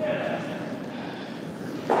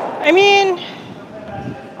 I mean,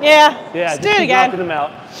 yeah. Yeah, Let's just do it keep again. knocking them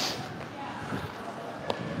out.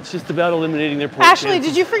 It's just about eliminating their point Ashley,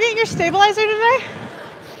 chances. did you forget your stabilizer today?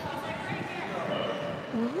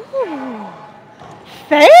 Ooh,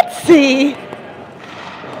 fancy.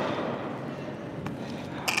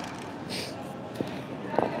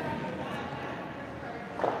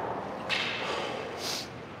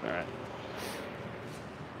 All right.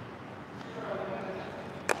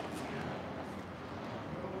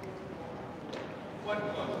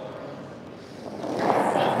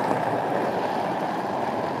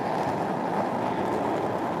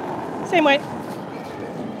 Same weight.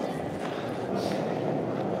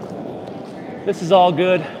 This is all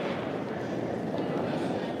good.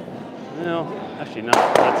 No, actually not.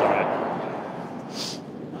 That's all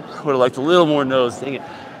right. Would have liked a little more nose. Dang it.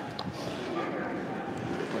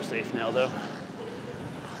 We're safe now, though.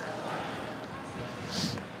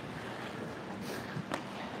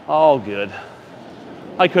 All good.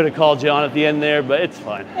 I could have called you on at the end there, but it's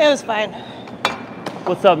fine. It was fine.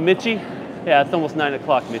 What's up, Mitchie? Yeah, it's almost 9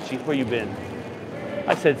 o'clock, Mitchie. Where you been?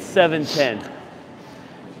 I said 7:10.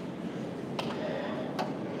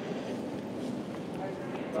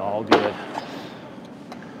 It's all good.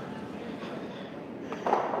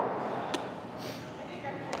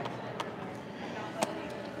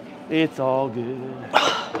 It's all good.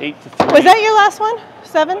 8-3. Was that your last one?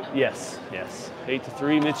 7? Yes, yes.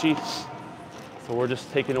 8-3, Mitchie. So we're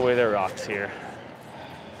just taking away their rocks here.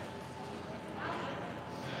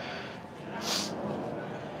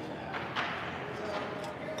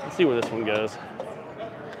 Let's see where this one goes.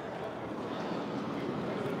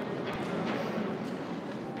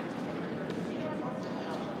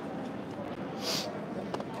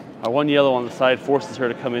 Our one yellow on the side forces her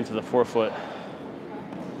to come into the forefoot.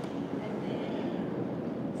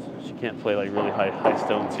 She can't play like really high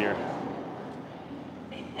stones here.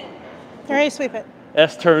 All right, sweep it.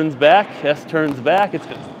 S turns back, S turns back. It's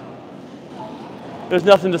good. There's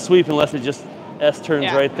nothing to sweep unless it just S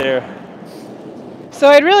turns right there. So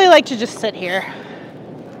I'd really like to just sit here.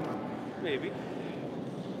 Maybe.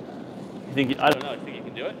 You think? I don't know. You think you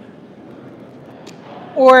can do it?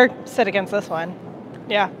 Or sit against this one.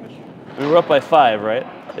 Yeah. I mean, we're up by 5, right?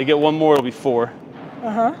 They get one more, it'll be 4.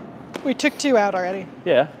 Uh-huh. We took 2 out already.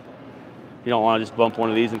 Yeah. You don't want to just bump one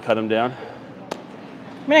of these and cut them down?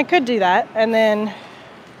 I mean, I could do that, and then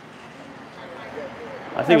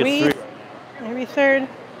I think Are it's we- 3 maybe 3rd.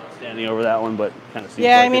 standing over that one, but kind of seems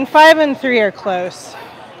Yeah, like I mean, it. 5 and 3 are close.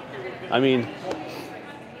 I mean,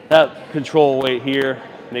 that control weight here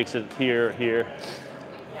makes it here, here.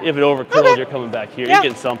 If it overcurls, Okay. you're coming back here. Yeah. You're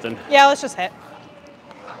getting something. Yeah, let's just hit.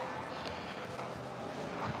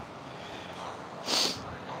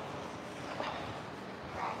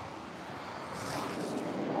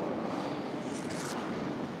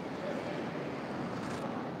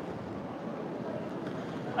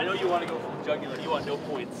 I know you want to go for the jugular. You want no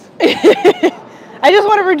points. I just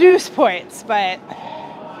want to reduce points, but You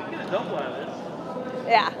can get a double out of this.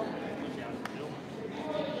 yeah.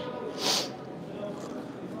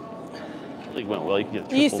 I think it went well. You can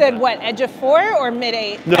get a You triple said back. what, edge of 4 or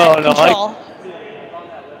mid-8? No, at no, control?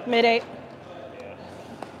 Mid-8.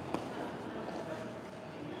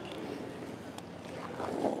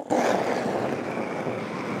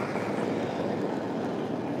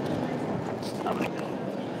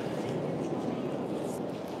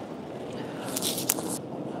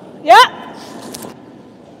 Yeah.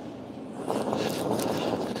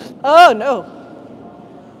 Oh no.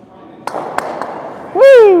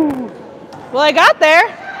 Woo. Well, I got there.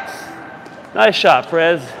 Nice shot,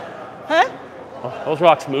 Prez. Huh? Oh, those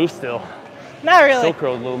rocks move still. Not really. Still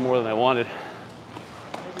curled a little more than I wanted.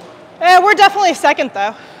 We're definitely second,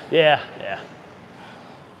 though. Yeah, yeah.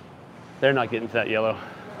 They're not getting to that yellow.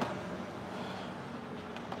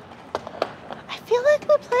 I feel like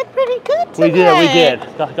we played pretty good tonight. We did.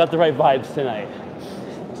 Got the right vibes tonight.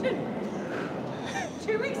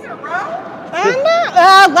 2 weeks in a row?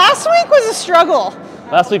 Last week was a struggle.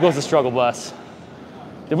 Last week was a struggle bus.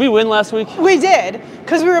 Did we win last week? We did,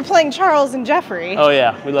 because we were playing Charles and Jeffrey. Oh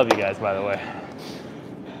yeah, we love you guys, by the way.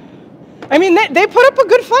 I mean, they put up a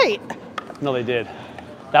good fight. No, they did.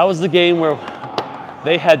 That was the game where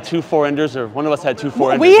they had 2 4-enders, or one of us had 2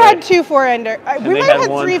 4-enders. We right? had 2 4-ender. We might have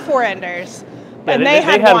had 3 4-enders. Yeah, and they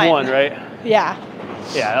had one, right? Yeah.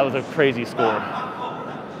 Yeah, that was a crazy score.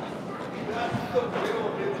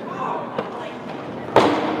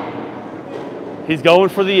 He's going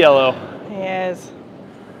for the yellow. He is.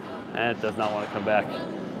 And it does not want to come back.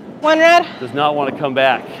 One red. Does not want to come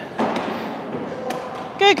back.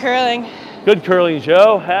 Good curling. Good curling,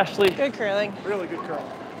 Joe. Ashley. Good curling. Really good curl.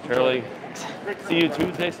 Curling. See you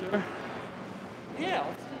Tuesday, sir? Yeah.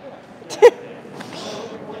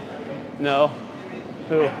 No.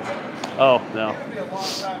 Who? Oh, no.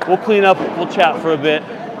 We'll clean up. We'll chat for a bit.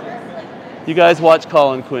 You guys watch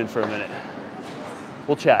Colin Quinn for a minute.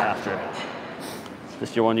 We'll chat after. Is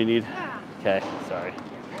this your one you need? Okay, sorry.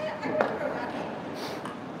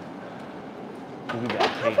 We'll be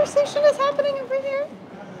back. Conversation is happening over here.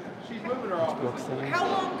 She's moving her off. How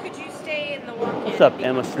long could you stay in the walk-in? What's up,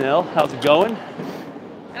 Emma Snell? How's it going?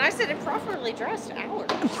 And I said improperly dressed hours.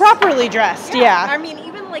 Properly dressed, yeah. I mean,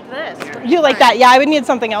 even like this. You like that? Yeah, I would need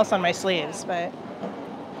something else on my sleeves, but.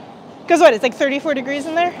 Because what, it's like 34 degrees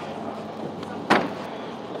in there?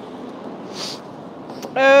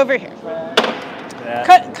 Over here.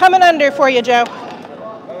 Yeah. Coming under for you, Joe.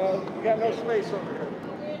 You got no space over here.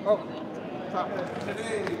 Oh, top.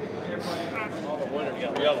 Today, all the winner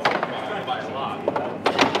got yellow by a lot.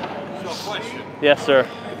 So, question. Yes, sir.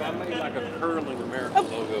 If I made like a curling American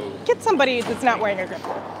logo, Get somebody that's not wearing a grip.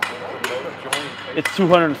 It's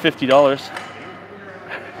 $250.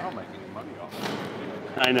 I don't make any money off it.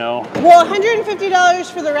 I know. Well,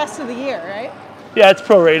 $150 for the rest of the year, right? Yeah, it's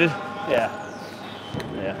prorated. Yeah.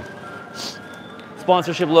 Yeah.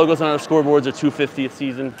 Sponsorship logos on our scoreboards are $250 a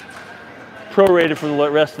season. Prorated for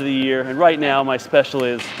the rest of the year. And right now, my special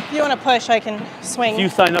is If you want to push, I can swing. if you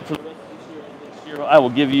sign up for the rest of this year, I will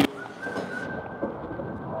give you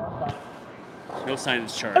no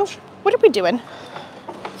signage charge. Oh, what are we doing?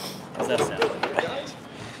 How's that sound?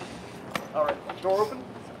 All right, door open?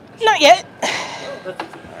 Not yet. All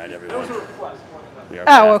right, everyone. We are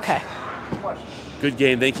Oh, back. okay. Good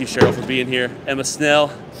game. Thank you, Cheryl, for being here. Emma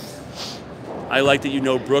Snell. I like that you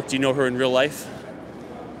know Brooke. Do you know her in real life?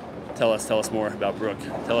 Tell us more about Brooke.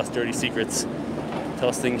 Tell us dirty secrets. Tell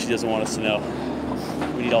us things she doesn't want us to know.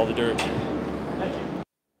 We need all the dirt.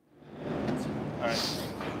 All right.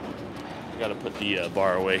 I gotta put the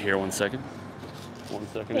bar away here 1 second. 1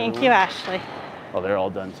 second. Thank everyone. you, Ashley. Oh, they're all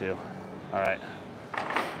done too. All right.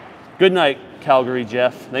 Good night, Calgary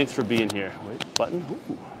Jeff. Thanks for being here. Wait, button.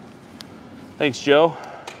 Ooh. Thanks, Joe.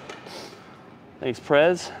 Thanks,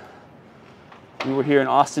 Prez. We were here in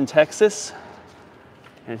Austin, Texas.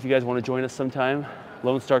 And if you guys want to join us sometime,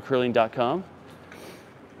 LoneStarCurling.com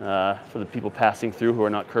for the people passing through who are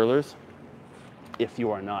not curlers. If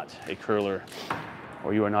you are not a curler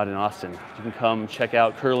or you are not in Austin, you can come check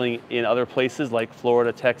out curling in other places like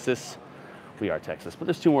Florida, Texas. We are Texas, but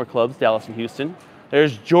there's 2 more clubs, Dallas and Houston.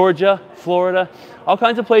 There's Georgia, Florida, all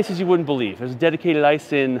kinds of places you wouldn't believe. There's dedicated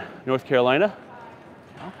ice in North Carolina.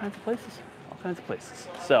 All kinds of places, all kinds of places.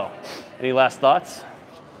 So, any last thoughts?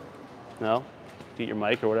 No? Get your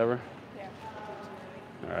mic or whatever? Yeah.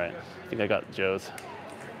 All right, I think I got Joe's.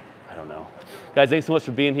 I don't know. Guys, thanks so much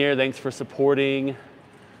for being here. Thanks for supporting.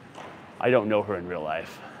 I don't know her in real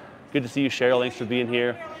life. Good to see you, Cheryl. Thanks for being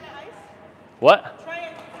here. What?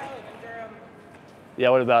 Yeah,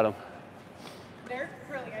 what about them? They're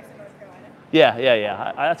curling ice in North Carolina.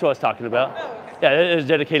 Yeah. That's what I was talking about. Oh, okay. Yeah, there's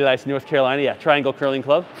dedicated ice in North Carolina. Yeah, Triangle Curling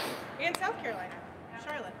Club. And South Carolina.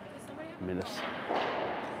 Charlotte. Minutes.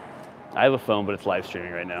 I have a phone, but it's live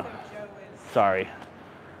streaming right now. Sorry.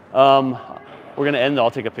 We're gonna end.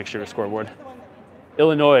 I'll take a picture of the scoreboard.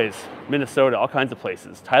 Illinois, Minnesota, all kinds of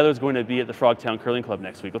places. Tyler's going to be at the Frogtown Curling Club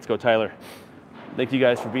next week. Let's go, Tyler. Thank you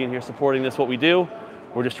guys for being here, supporting this, what we do.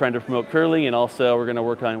 We're just trying to promote curling, and also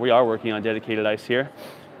we are working on dedicated ice here.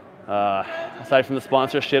 Aside from the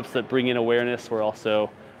sponsorships that bring in awareness, we're also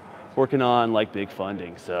working on like big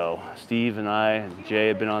funding. So Steve and I and Jay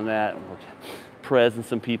have been on that. Prez and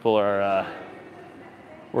some people are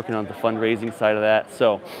working on the fundraising side of that.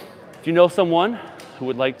 So if you know someone who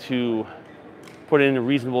would like to put in a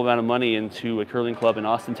reasonable amount of money into a curling club in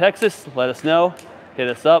Austin, Texas, let us know. Hit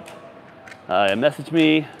us up, message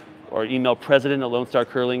me, or email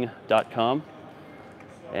president@lonestarcurling.com,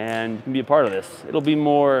 and you can be a part of this. It'll be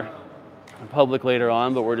more public later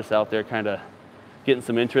on, but we're just out there kind of getting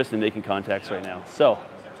some interest and making contacts right now. So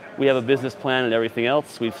we have a business plan and everything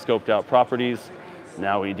else. We've scoped out properties.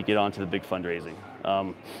 Now we need to get on to the big fundraising.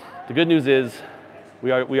 The good news is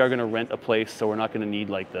we are going to rent a place, so we're not going to need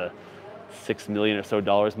like the $6 million or so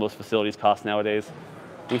most facilities cost nowadays.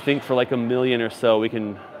 We think for like $1 million or so, we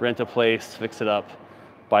can rent a place, fix it up,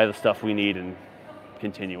 buy the stuff we need, and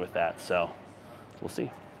continue with that. So we'll see.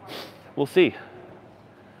 We'll see.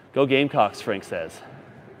 Go Gamecocks, Frank says.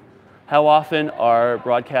 How often are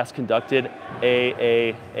broadcasts conducted?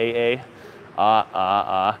 I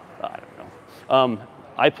don't know.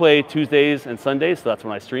 I play Tuesdays and Sundays, so that's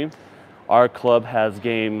when I stream. Our club has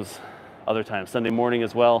games other times, Sunday morning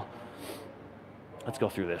as well. Let's go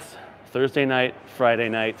through this. Thursday night, Friday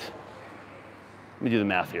night. Let me do the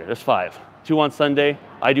math here. There's 5. 2 on Sunday,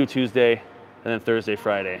 I do Tuesday, and then Thursday,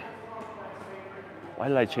 Friday. Why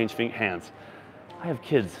did I change hands? I have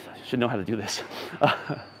kids, I should know how to do this.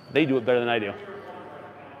 They do it better than I do.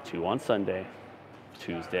 2 on Sunday,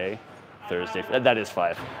 Tuesday, Thursday. That is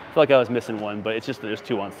 5. I feel like I was missing one, but it's just that there's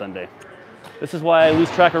 2 on Sunday. This is why I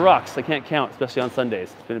lose track of rocks. I can't count, especially on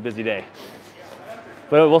Sundays. It's been a busy day.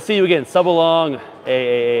 But we'll see you again. Sub along,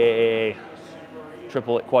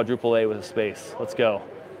 triple, quadruple A with a space. Let's go.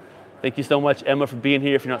 Thank you so much, Emma, for being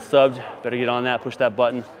here. If you're not subbed, better get on that, push that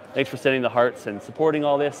button. Thanks for sending the hearts and supporting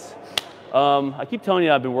all this. I keep telling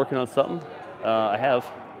you I've been working on something. I have.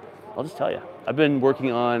 I'll just tell you. I've been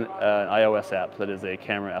working on an iOS app that is a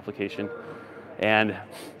camera application, and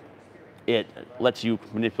it lets you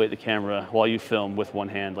manipulate the camera while you film with one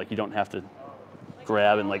hand. Like, you don't have to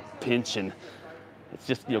grab and like pinch, and it's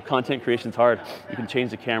just, you know, content creation's hard. You can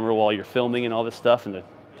change the camera while you're filming and all this stuff, and the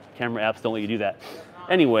camera apps don't let you do that.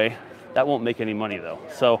 Anyway, that won't make any money though.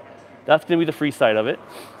 So that's gonna be the free side of it.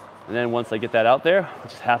 And then once I get that out there,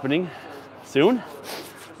 which is happening soon,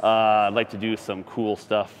 I'd like to do some cool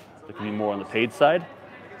stuff that can be more on the paid side.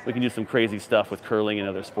 We can do some crazy stuff with curling and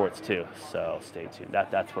other sports too. So stay tuned.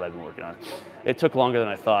 That's what I've been working on. It took longer than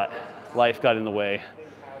I thought. Life got in the way.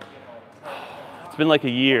 It's been like a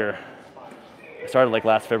year. I started like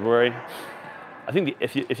last February. I think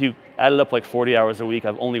if you added up like 40 hours a week,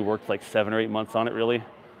 I've only worked like 7 or 8 months on it really.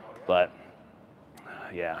 But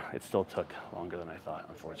yeah, it still took longer than I thought,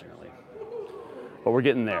 unfortunately. But we're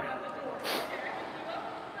getting there.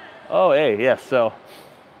 Oh, hey, yes, so.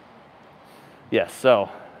 Yes, so.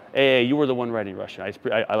 Hey, you were the one writing Russian.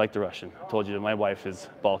 I like the Russian. I told you that my wife is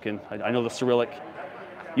Balkan. I know the Cyrillic.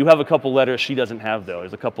 You have a couple letters she doesn't have though.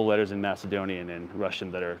 There's a couple letters in Macedonian and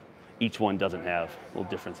Russian that each one doesn't have, little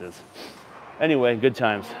differences. Anyway, good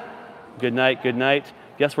times. Good night, good night.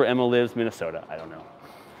 Guess where Emma lives? Minnesota, I don't know.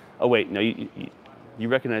 Oh wait, no, you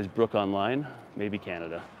recognize Brooke online? Maybe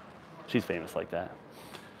Canada. She's famous like that.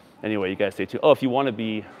 Anyway, you guys stay tuned. Oh, if you want to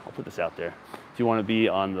be, I'll put this out there. If you want to be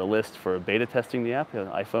on the list for beta testing the app, the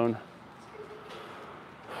iPhone,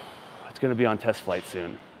 it's going to be on test flight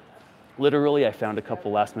soon. Literally, I found a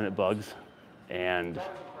couple last minute bugs, and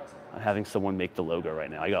I'm having someone make the logo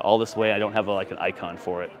right now. I got all this way, I don't have like an icon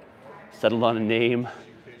for it. Settled on a name,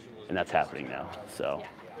 and that's happening now. So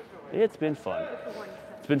it's been fun.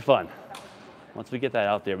 It's been fun. Once we get that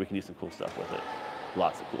out there, we can do some cool stuff with it.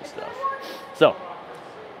 Lots of cool stuff. So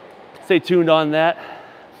stay tuned on that.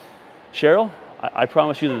 Cheryl, I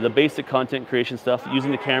promise you that the basic content creation stuff,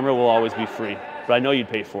 using the camera will always be free, but I know you'd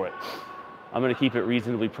pay for it. I'm gonna keep it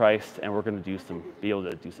reasonably priced, and we're gonna be able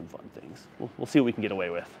to do some fun things. We'll see what we can get away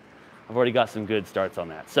with. I've already got some good starts on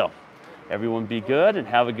that. So everyone be good and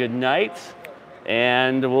have a good night,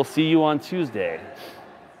 and we'll see you on Tuesday.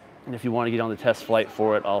 And if you want to get on the test flight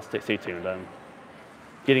for it, I'll stay tuned. I'm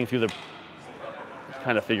getting through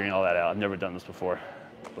kind of figuring all that out. I've never done this before,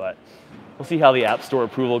 but we'll see how the App Store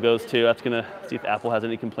approval goes too. That's gonna see if Apple has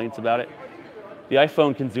any complaints about it. The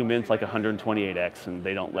iPhone can zoom in to like 128x, and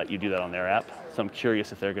they don't let you do that on their app. So I'm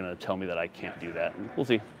curious if they're gonna tell me that I can't do that. And we'll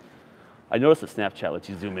see. I noticed that Snapchat lets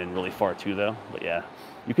you zoom in really far too though, but yeah,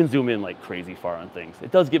 you can zoom in like crazy far on things.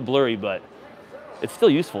 It does get blurry, but it's still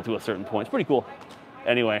useful to a certain point. It's pretty cool.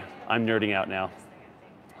 Anyway, I'm nerding out now.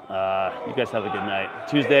 You guys have a good night.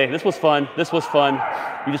 Tuesday, this was fun. This was fun.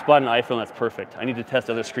 You just bought an iPhone, that's perfect. I need to test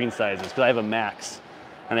other screen sizes because I have a Max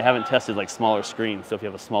and I haven't tested like smaller screens. So if you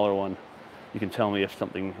have a smaller one, you can tell me if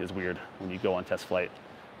something is weird when you go on test flight.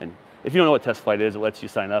 And if you don't know what test flight is, it lets you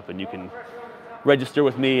sign up and you can register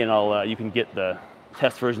with me, and you can get the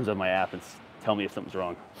test versions of my app and tell me if something's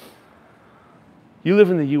wrong. You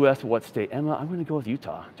live in the US, what state? Emma, I'm gonna go with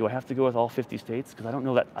Utah. Do I have to go with all 50 states? Because I don't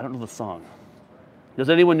know the song. Does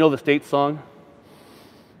anyone know the state song?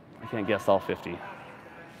 I can't guess all 50.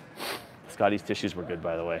 Scotty's tissues were good,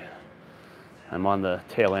 by the way. I'm on the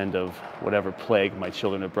tail end of whatever plague my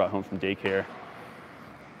children have brought home from daycare.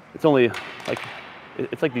 It's only like,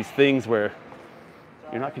 it's like these things where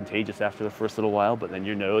you're not contagious after the first little while, but then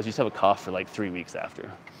your nose, you just have a cough for like 3 weeks after,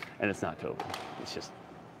 and it's not COVID. It's just,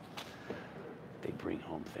 they bring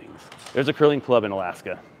home things. There's a curling club in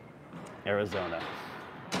Alaska, Arizona.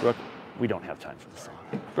 Brooke, we don't have time for the song.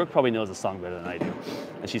 Brooke probably knows the song better than I do,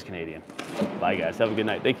 and she's Canadian. Bye guys, have a good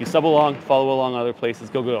night. Thank you. Sub along, follow along other places.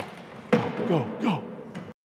 Go, go. Go, go.